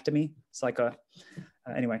 Is ectomy. It's like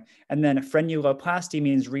anyway. And then a frenuloplasty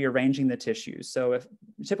means rearranging the tissues. So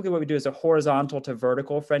typically what we do is a horizontal to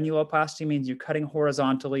vertical frenuloplasty, means you're cutting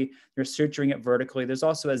horizontally, you're suturing it vertically. There's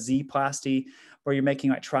also a Z-plasty where you're making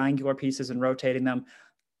like triangular pieces and rotating them.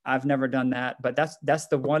 I've never done that, but that's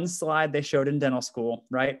the one slide they showed in dental school,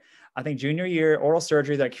 right? I think junior year oral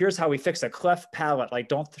surgery, like, here's how we fix a cleft palate. Like,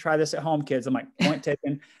 don't try this at home, kids. I'm like, point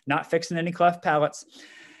taken, not fixing any cleft palates.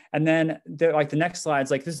 And then the next slide's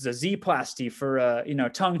like, this is a Z-plasty for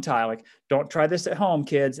tongue tie. Like, don't try this at home,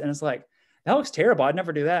 kids. And it's like, that looks terrible. I'd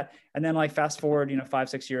never do that. And then like fast forward,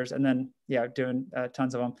 5-6 years, and then doing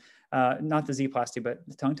tons of them. Not the Z-plasty, but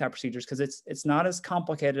the tongue tie procedures, because it's not as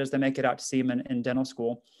complicated as they make it out to seem in dental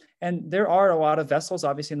school. And there are a lot of vessels,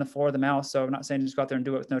 obviously, in the floor of the mouth. So I'm not saying just go out there and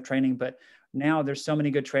do it with no training, but now there's so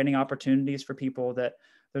many good training opportunities for people that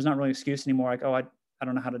there's not really an excuse anymore. Like, oh, I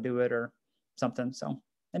don't know how to do it or something. So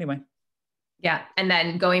anyway. Yeah. And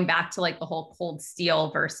then going back to like the whole cold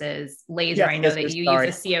steel versus laser, I know that you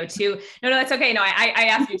use the CO2. No, that's okay. No, I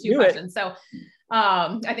asked you 2 questions. So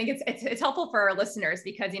I think it's helpful for our listeners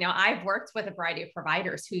because, I've worked with a variety of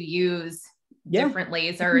providers who use different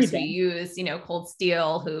lasers, who use, cold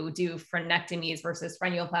steel, who do frenectomies versus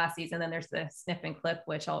frenuloplasties. And then there's the snip and clip,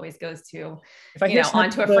 which always goes to,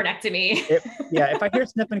 onto a frenectomy. If I hear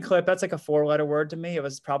snip and clip, that's like a 4-letter word to me. It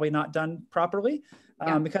was probably not done properly.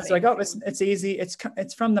 Because like, oh, it's easy.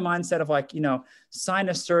 It's from the mindset of like,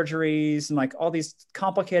 sinus surgeries and like all these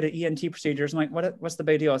complicated ENT procedures. I'm like, what's the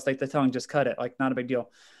big deal? It's like the tongue, just cut it. Like, not a big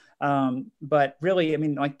deal. But really, I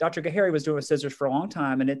mean, like Dr. Gahary was doing with scissors for a long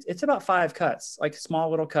time, and it's about 5 cuts, like small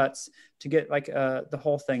little cuts to get like the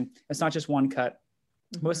whole thing. It's not just one cut.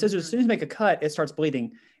 But with scissors, as soon as you make a cut, it starts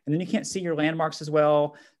bleeding. And then you can't see your landmarks as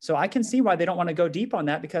well. So I can see why they don't want to go deep on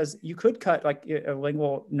that, because you could cut like a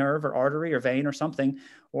lingual nerve or artery or vein or something,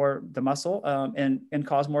 or the muscle, and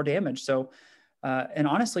cause more damage. So, and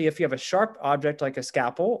honestly, if you have a sharp object like a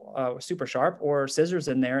scalpel, super sharp, or scissors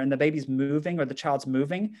in there, and the baby's moving or the child's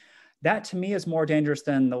moving, that to me is more dangerous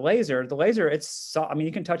than the laser. The laser, I mean,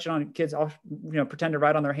 you can touch it on kids. I'll, pretend to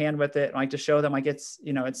write on their hand with it, like to show them like it's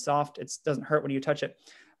soft. It doesn't hurt when you touch it.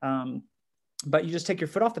 But you just take your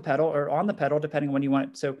foot off the pedal or on the pedal, depending on when you want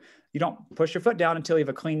it. So you don't push your foot down until you have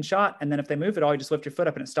a clean shot. And then if they move at all, you just lift your foot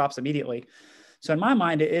up and it stops immediately. So in my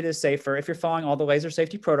mind, it is safer if you're following all the laser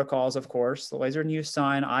safety protocols, of course, the laser in use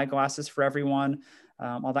sign, eyeglasses for everyone,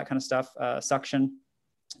 all that kind of stuff, suction,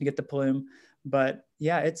 you get the plume. But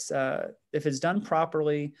yeah, if it's done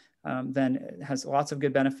properly, then it has lots of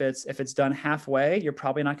good benefits. If it's done halfway, you're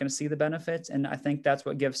probably not going to see the benefits. And I think that's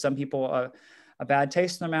what gives some people a bad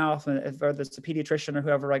taste in their mouth, whether it's a pediatrician or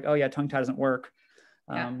whoever, like, oh yeah, tongue tie doesn't work.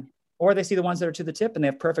 Or they see the ones that are to the tip and they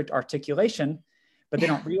have perfect articulation, but they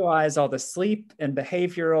don't realize all the sleep and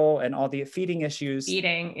behavioral and all the feeding issues.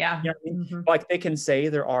 Feeding, yeah. You know what I mean? Like they can say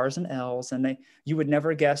their R's and L's, and you would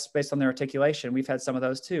never guess based on their articulation. We've had some of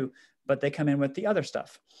those too, but they come in with the other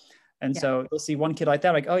stuff. And so you'll see one kid like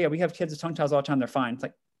that, like, oh yeah, we have kids with tongue ties all the time. They're fine. It's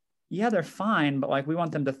like, yeah, they're fine, but like, we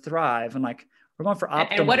want them to thrive. And like, we're going for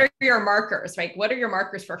optimal. And what are your markers, right? What are your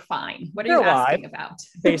markers for fine? What are you asking about?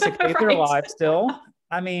 Basically, they're alive still.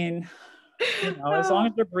 I mean, as long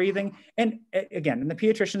as they're breathing. And again, in the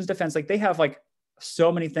pediatrician's defense, like they have like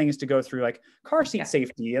so many things to go through, like car seat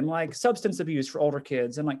safety and like substance abuse for older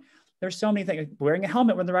kids. And like, there's so many things, wearing a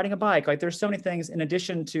helmet when they're riding a bike. Like there's so many things in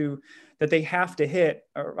addition to that they have to hit,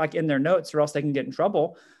 or like in their notes, or else they can get in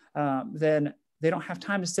trouble. Then they don't have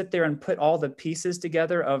time to sit there and put all the pieces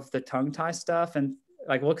together of the tongue tie stuff and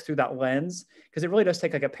like look through that lens. Cause it really does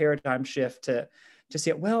take like a paradigm shift to see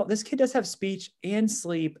it. Well, this kid does have speech and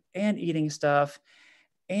sleep and eating stuff.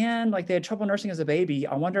 And like they had trouble nursing as a baby.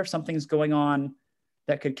 I wonder if something's going on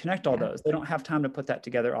that could connect all those. They don't have time to put that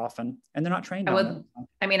together often, and they're not trained on it.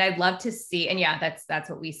 I mean, I'd love to see, and that's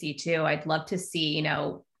what we see too. I'd love to see,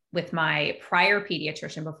 with my prior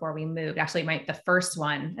pediatrician before we moved, actually the first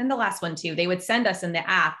one and the last one too, they would send us in the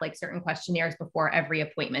app, like certain questionnaires before every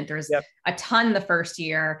appointment. There's a ton the first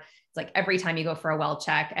year. It's like every time you go for a well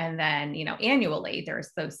check, and then, annually there's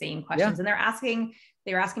those same questions, and they were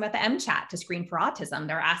asking about the MCHAT to screen for autism.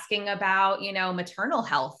 They're asking about, maternal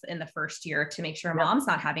health in the first year to make sure mom's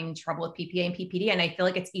not having trouble with PPA and PPD. And I feel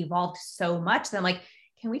like it's evolved so much that I'm like,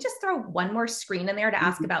 can we just throw one more screen in there to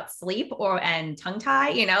ask about sleep and tongue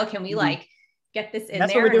tie? Can we like get this in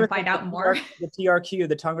there and find out more? The TRQ,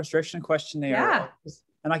 the tongue restriction questionnaire. Yeah.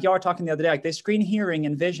 And like y'all were talking the other day, like they screen hearing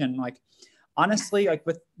and vision. Like honestly, like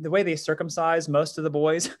with the way they circumcise most of the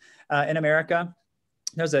boys in America,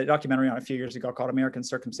 there's a documentary on a few years ago called American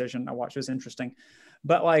Circumcision. I watched, it was interesting,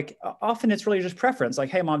 but like often it's really just preference. Like,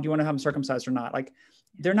 hey mom, do you want to have them circumcised or not? Like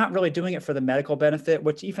they're not really doing it for the medical benefit,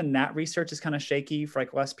 which even that research is kind of shaky, for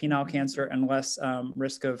like less penile cancer and less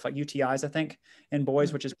risk of like UTIs, I think, in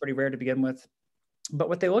boys, which is pretty rare to begin with. But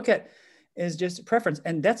what they look at is just preference.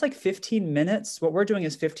 And that's like 15 minutes. What we're doing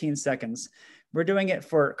is 15 seconds. We're doing it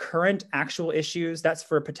for current actual issues. That's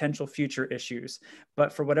for potential future issues.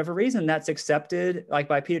 But for whatever reason, that's accepted like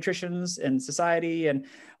by pediatricians and society, and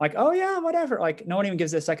like, oh yeah, whatever. Like no one even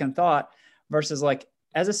gives it a second thought, versus like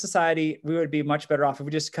as a society, we would be much better off if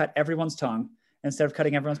we just cut everyone's tongue instead of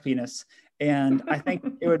cutting everyone's penis. And I think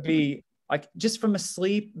it would be like, just from a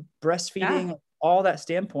sleep, breastfeeding, all that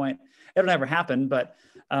standpoint, it'll never happen. But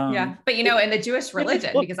but in the Jewish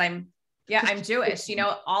religion, because I'm Jewish,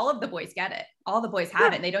 all of the boys get it. All the boys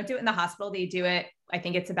have it. And they don't do it in the hospital. They do it, I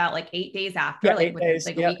think it's about like 8 days after, a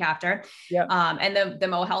week after. And the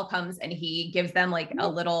mohel comes and he gives them like a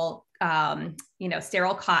little,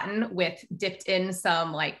 sterile cotton with dipped in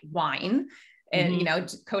some like wine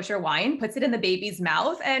and, kosher wine, puts it in the baby's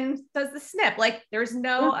mouth and does the snip. Like there's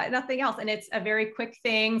nothing else. And it's a very quick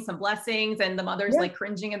thing, some blessings, and the mother's like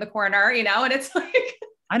cringing in the corner, and it's like,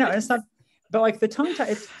 I know it's not, but like the tongue tie,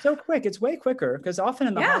 it's so quick. It's way quicker, because often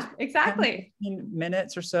in the hospital, exactly 15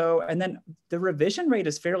 minutes or so. And then the revision rate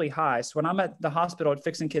is fairly high. So when I'm at the hospital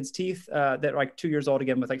fixing kids' teeth that are like 2 years old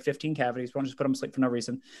again with like 15 cavities, we don't just put them to sleep for no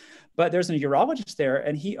reason. But there's a urologist there,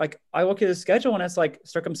 and I look at his schedule and it's like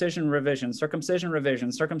circumcision revision, circumcision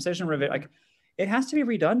revision, circumcision revision. Like it has to be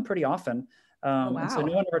redone pretty often. And so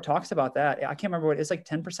no one ever talks about that. I can't remember what it's like,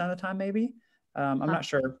 10% of the time, maybe. I'm not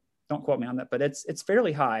sure. don't quote me on that, but it's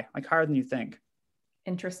fairly high, like higher than you think.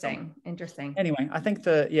 Interesting. Anyway, I think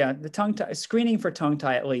the tongue tie, screening for tongue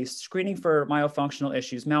tie, at least screening for myofunctional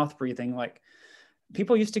issues, mouth breathing, like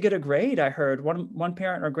people used to get a grade. I heard one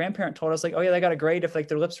parent or grandparent told us like, oh yeah, they got a grade if like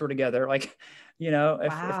their lips were together. Like, if they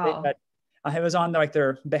got, it was on like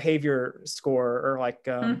their behavior score or like,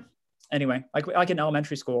 anyway, like in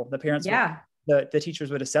elementary school, the parents, the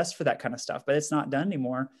teachers would assess for that kind of stuff, but it's not done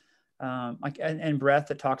anymore. Like, and breath,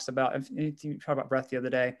 it talks about, if you talked about breath the other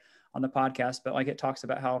day on the podcast, but like it talks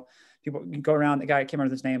about how people go around, the guy, I can't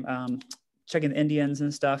remember his name, checking the Indians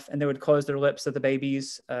and stuff, and they would close their lips at the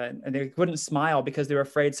babies, and they wouldn't smile because they were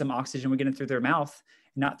afraid some oxygen would get in through their mouth,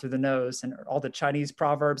 not through the nose. And all the Chinese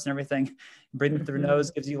proverbs and everything, breathing through the nose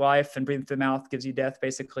gives you life, and breathing through the mouth gives you death,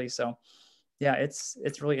 basically. So yeah, it's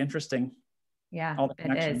really interesting. Yeah,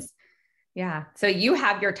 it is. Yeah. So you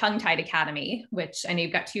have your Tongue-Tied Academy, which I know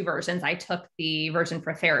you've got 2 versions. I took the version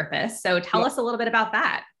for therapists. So tell us a little bit about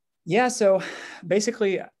that. Yeah. So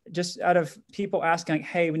basically just out of people asking like,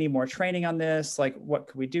 hey, we need more training on this. Like, what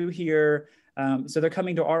could we do here? So they're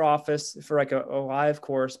coming to our office for like a live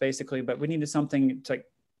course basically, but we needed something to like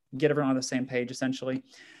get everyone on the same page essentially.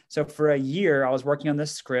 So for a year, I was working on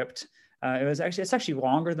this script. It's actually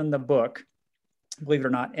longer than the book, believe it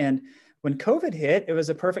or not. And when COVID hit, it was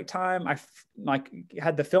a perfect time. I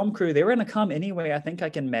had the film crew, they were going to come anyway, I think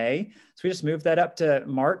like in May. So we just moved that up to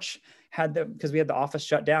March, because we had the office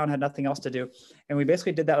shut down, had nothing else to do. And we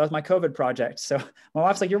basically did that with my COVID project. So my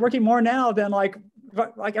wife's like, you're working more now than like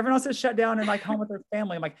everyone else is shut down and like home with their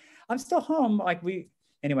family. I'm like, I'm still home.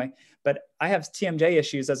 Anyway, but I have TMJ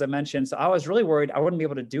issues, as I mentioned. So I was really worried I wouldn't be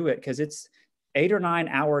able to do it because it's 8 or 9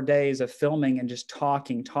 hour days of filming and just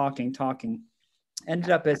talking.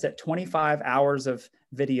 Ended up it's at 25 hours of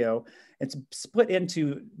video. It's split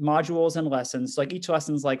into modules and lessons. Like each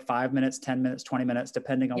lesson's like 5 minutes, 10 minutes, 20 minutes,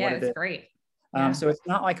 depending on what it is. Great. So it's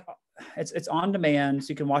not like it's on demand. So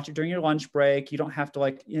you can watch it during your lunch break. You don't have to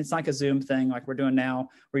it's like a Zoom thing like we're doing now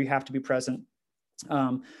where you have to be present.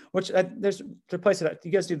 Which there's places that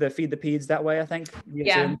you guys do the Feed the Peds that way, I think.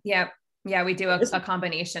 Yeah, we do a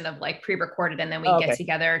combination of like pre-recorded, and then we get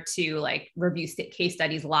together to like review case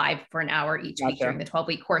studies live for an hour each week during the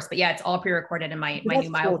 12-week course. But yeah, it's all pre-recorded, and my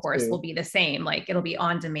new Mile course will be the same. Like it'll be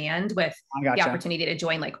on demand with the opportunity to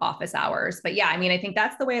join like office hours. But yeah, I mean, I think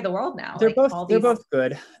that's the way of the world now. They're both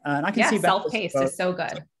good. And I can see self-paced is so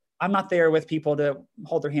good. I'm not there with people to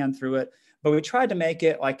hold their hand through it, but we tried to make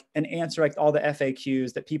it like an answer, like all the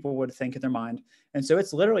FAQs that people would think in their mind. And so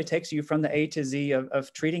it's literally takes you from the A to Z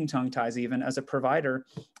of treating tongue ties. Even as a provider,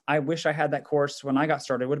 I wish I had that course when I got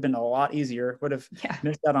started. It would have been a lot easier, would have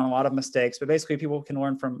missed out on a lot of mistakes, but basically people can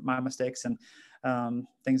learn from my mistakes and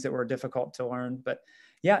things that were difficult to learn. But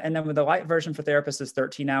yeah. And then with the light version for therapists is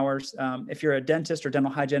 13 hours. If you're a dentist or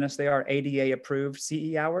dental hygienist, they are ADA approved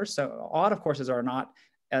CE hours. So a lot of courses are not,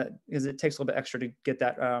 because it takes a little bit extra to get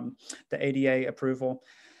that the ADA approval.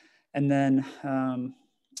 And then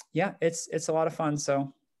it's a lot of fun.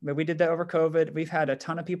 So we did that over COVID. We've had a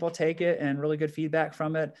ton of people take it and really good feedback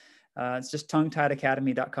from it. It's just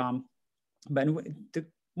tonguetiedacademy.com. But the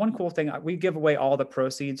one cool thing, we give away all the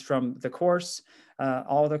proceeds from the course,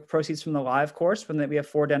 all the proceeds from the live course, when we have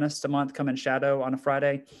 4 dentists a month come and shadow on a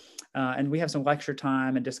Friday. And we have some lecture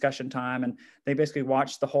time and discussion time, and they basically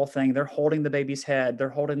watch the whole thing. They're holding the baby's head. They're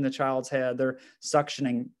holding the child's head. They're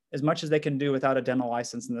suctioning as much as they can do without a dental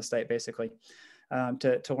license in the state, basically,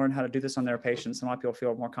 to learn how to do this on their patients. And a lot of people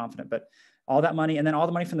feel more confident, but all that money, and then all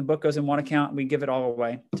the money from the book goes in one account. And we give it all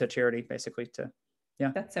away to charity, basically.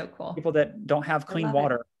 That's so cool. People that don't have clean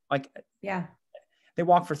water, they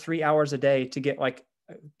walk for 3 hours a day to get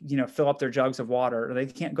fill up their jugs of water, or they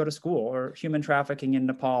can't go to school, or human trafficking in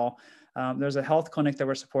Nepal. There's a health clinic that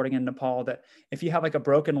we're supporting in Nepal that if you have like a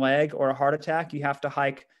broken leg or a heart attack, you have to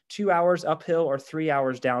hike 2 hours uphill or 3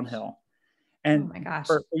 hours downhill. And oh my gosh,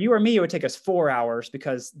 for you or me, it would take us 4 hours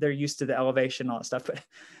because they're used to the elevation and all that stuff. But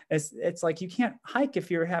it's like, you can't hike if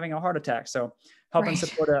you're having a heart attack. So helping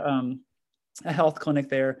support a health clinic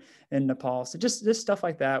there in Nepal. So just stuff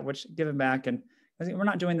like that, which giving back. And I think we're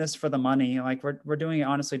not doing this for the money. Like we're doing it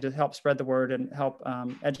honestly to help spread the word and help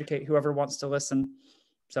educate whoever wants to listen.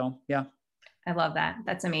 So, yeah. I love that.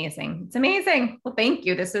 That's amazing. It's amazing. Well, thank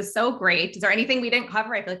you. This is so great. Is there anything we didn't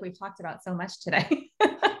cover? I feel like we've talked about so much today.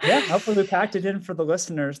 Yeah. Hopefully we packed it in for the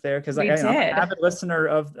listeners there. Cause I'm an avid listener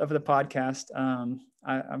of the podcast.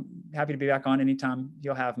 I'm happy to be back on anytime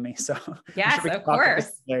you'll have me. So yes, of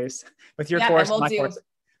course. With your course, my course,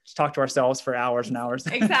 just talk to ourselves for hours and hours.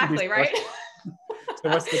 Exactly. Right. So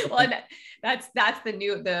that's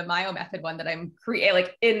the Mayo method one that I'm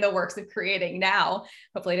like in the works of creating now.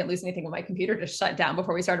 Hopefully I didn't lose anything when my computer just shut down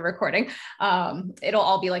before we started recording. It'll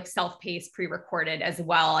all be like self-paced, pre-recorded as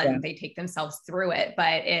well. And they take themselves through it.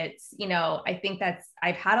 But it's, I think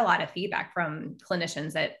I've had a lot of feedback from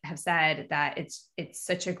clinicians that have said that it's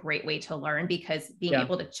such a great way to learn, because being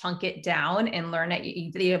able to chunk it down and learn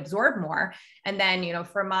it, they absorb more. And then,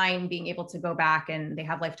 for mine, being able to go back, and they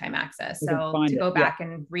have lifetime access. So to go back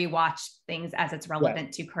and rewatch things as it's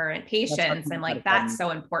relevant to current patients. And like, that's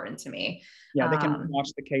so important to me. Yeah, they can watch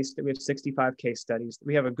the case. We have 65 case studies.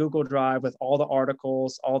 We have a Google Drive with all the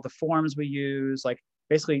articles, all the forms we use, like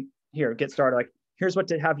basically here, get started. Like, here's what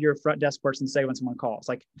to have your front desk person say when someone calls,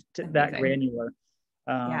 like that granular,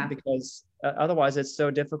 because otherwise it's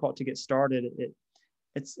so difficult to get started.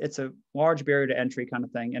 It's a large barrier to entry kind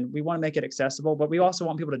of thing. And we want to make it accessible, but we also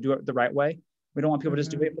want people to do it the right way. We don't want people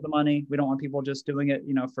just doing it for the money. We don't want people just doing it,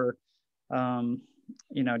 for,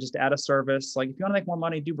 just out of service. Like, if you want to make more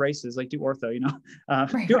money, do braces, like do ortho,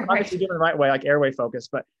 obviously do it the right way, like airway focus,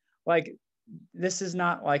 but like, this is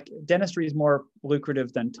not like, dentistry is more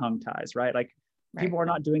lucrative than tongue ties, right? Like, people are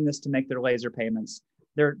not doing this to make their laser payments.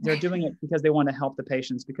 They're doing it because they want to help the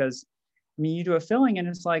patients. Because you do a filling and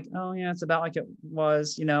it's like, oh yeah, it's about like it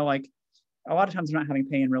was, like a lot of times they're not having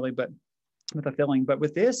pain really, but with a filling. But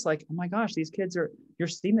with this, like, oh my gosh, these kids you're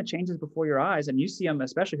seeing the changes before your eyes, and you see them,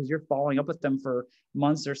 especially because you're following up with them for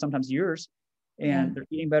months or sometimes years, and they're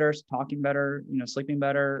eating better, talking better, sleeping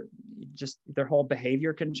better. Just their whole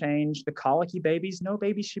behavior can change. The colicky babies, no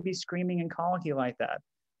baby should be screaming and colicky like that.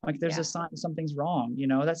 Like, there's a sign something's wrong,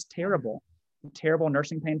 that's terrible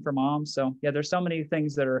nursing pain for moms. So there's so many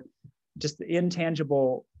things that are just the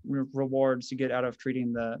intangible rewards you get out of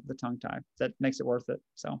treating the tongue tie that makes it worth it.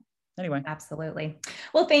 So anyway. Absolutely.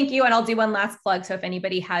 Well, thank you. And I'll do one last plug. So if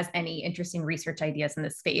anybody has any interesting research ideas in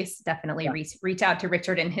this space, definitely reach out to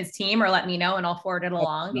Richard and his team, or let me know and I'll forward it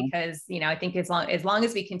along, because, I think as long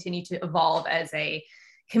as we continue to evolve as a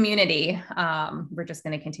community, we're just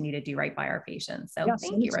going to continue to do right by our patients. So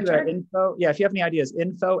thank you, Richard. If you have any ideas,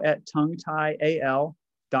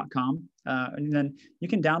 info@tonguetieal.com. And then you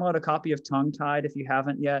can download a copy of Tongue Tied if you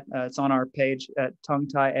haven't yet. It's on our page at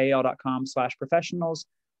tonguetieal.com/professionals.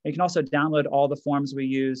 You can also download all the forms we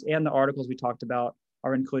use, and the articles we talked about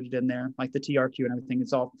are included in there, like the TRQ and everything.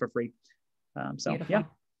 It's all for free. Beautiful.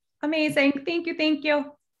 Amazing. Thank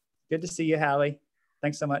you. Good to see you, Hallie.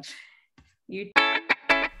 Thanks so much.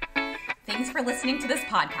 Thanks for listening to this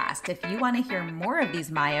podcast. If you want to hear more of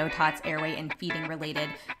these Mayo, TOTS, airway, and feeding related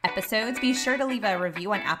episodes, be sure to leave a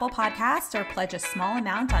review on Apple Podcasts or pledge a small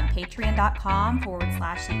amount on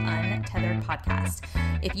patreon.com/the Untethered Podcast.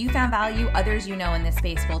 If you found value, others in this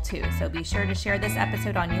space will too. So be sure to share this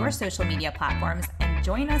episode on your social media platforms, and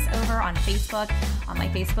join us over on Facebook, on my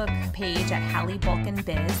Facebook page at Hallie Bulkin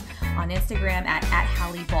Biz, on Instagram at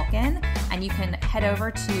Hallie Bulkin, and you can head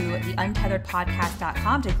over to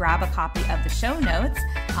theuntetheredpodcast.com to grab a copy of the show notes,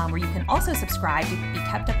 where you can also subscribe to be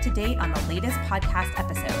kept up to date on the latest podcast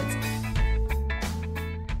episodes.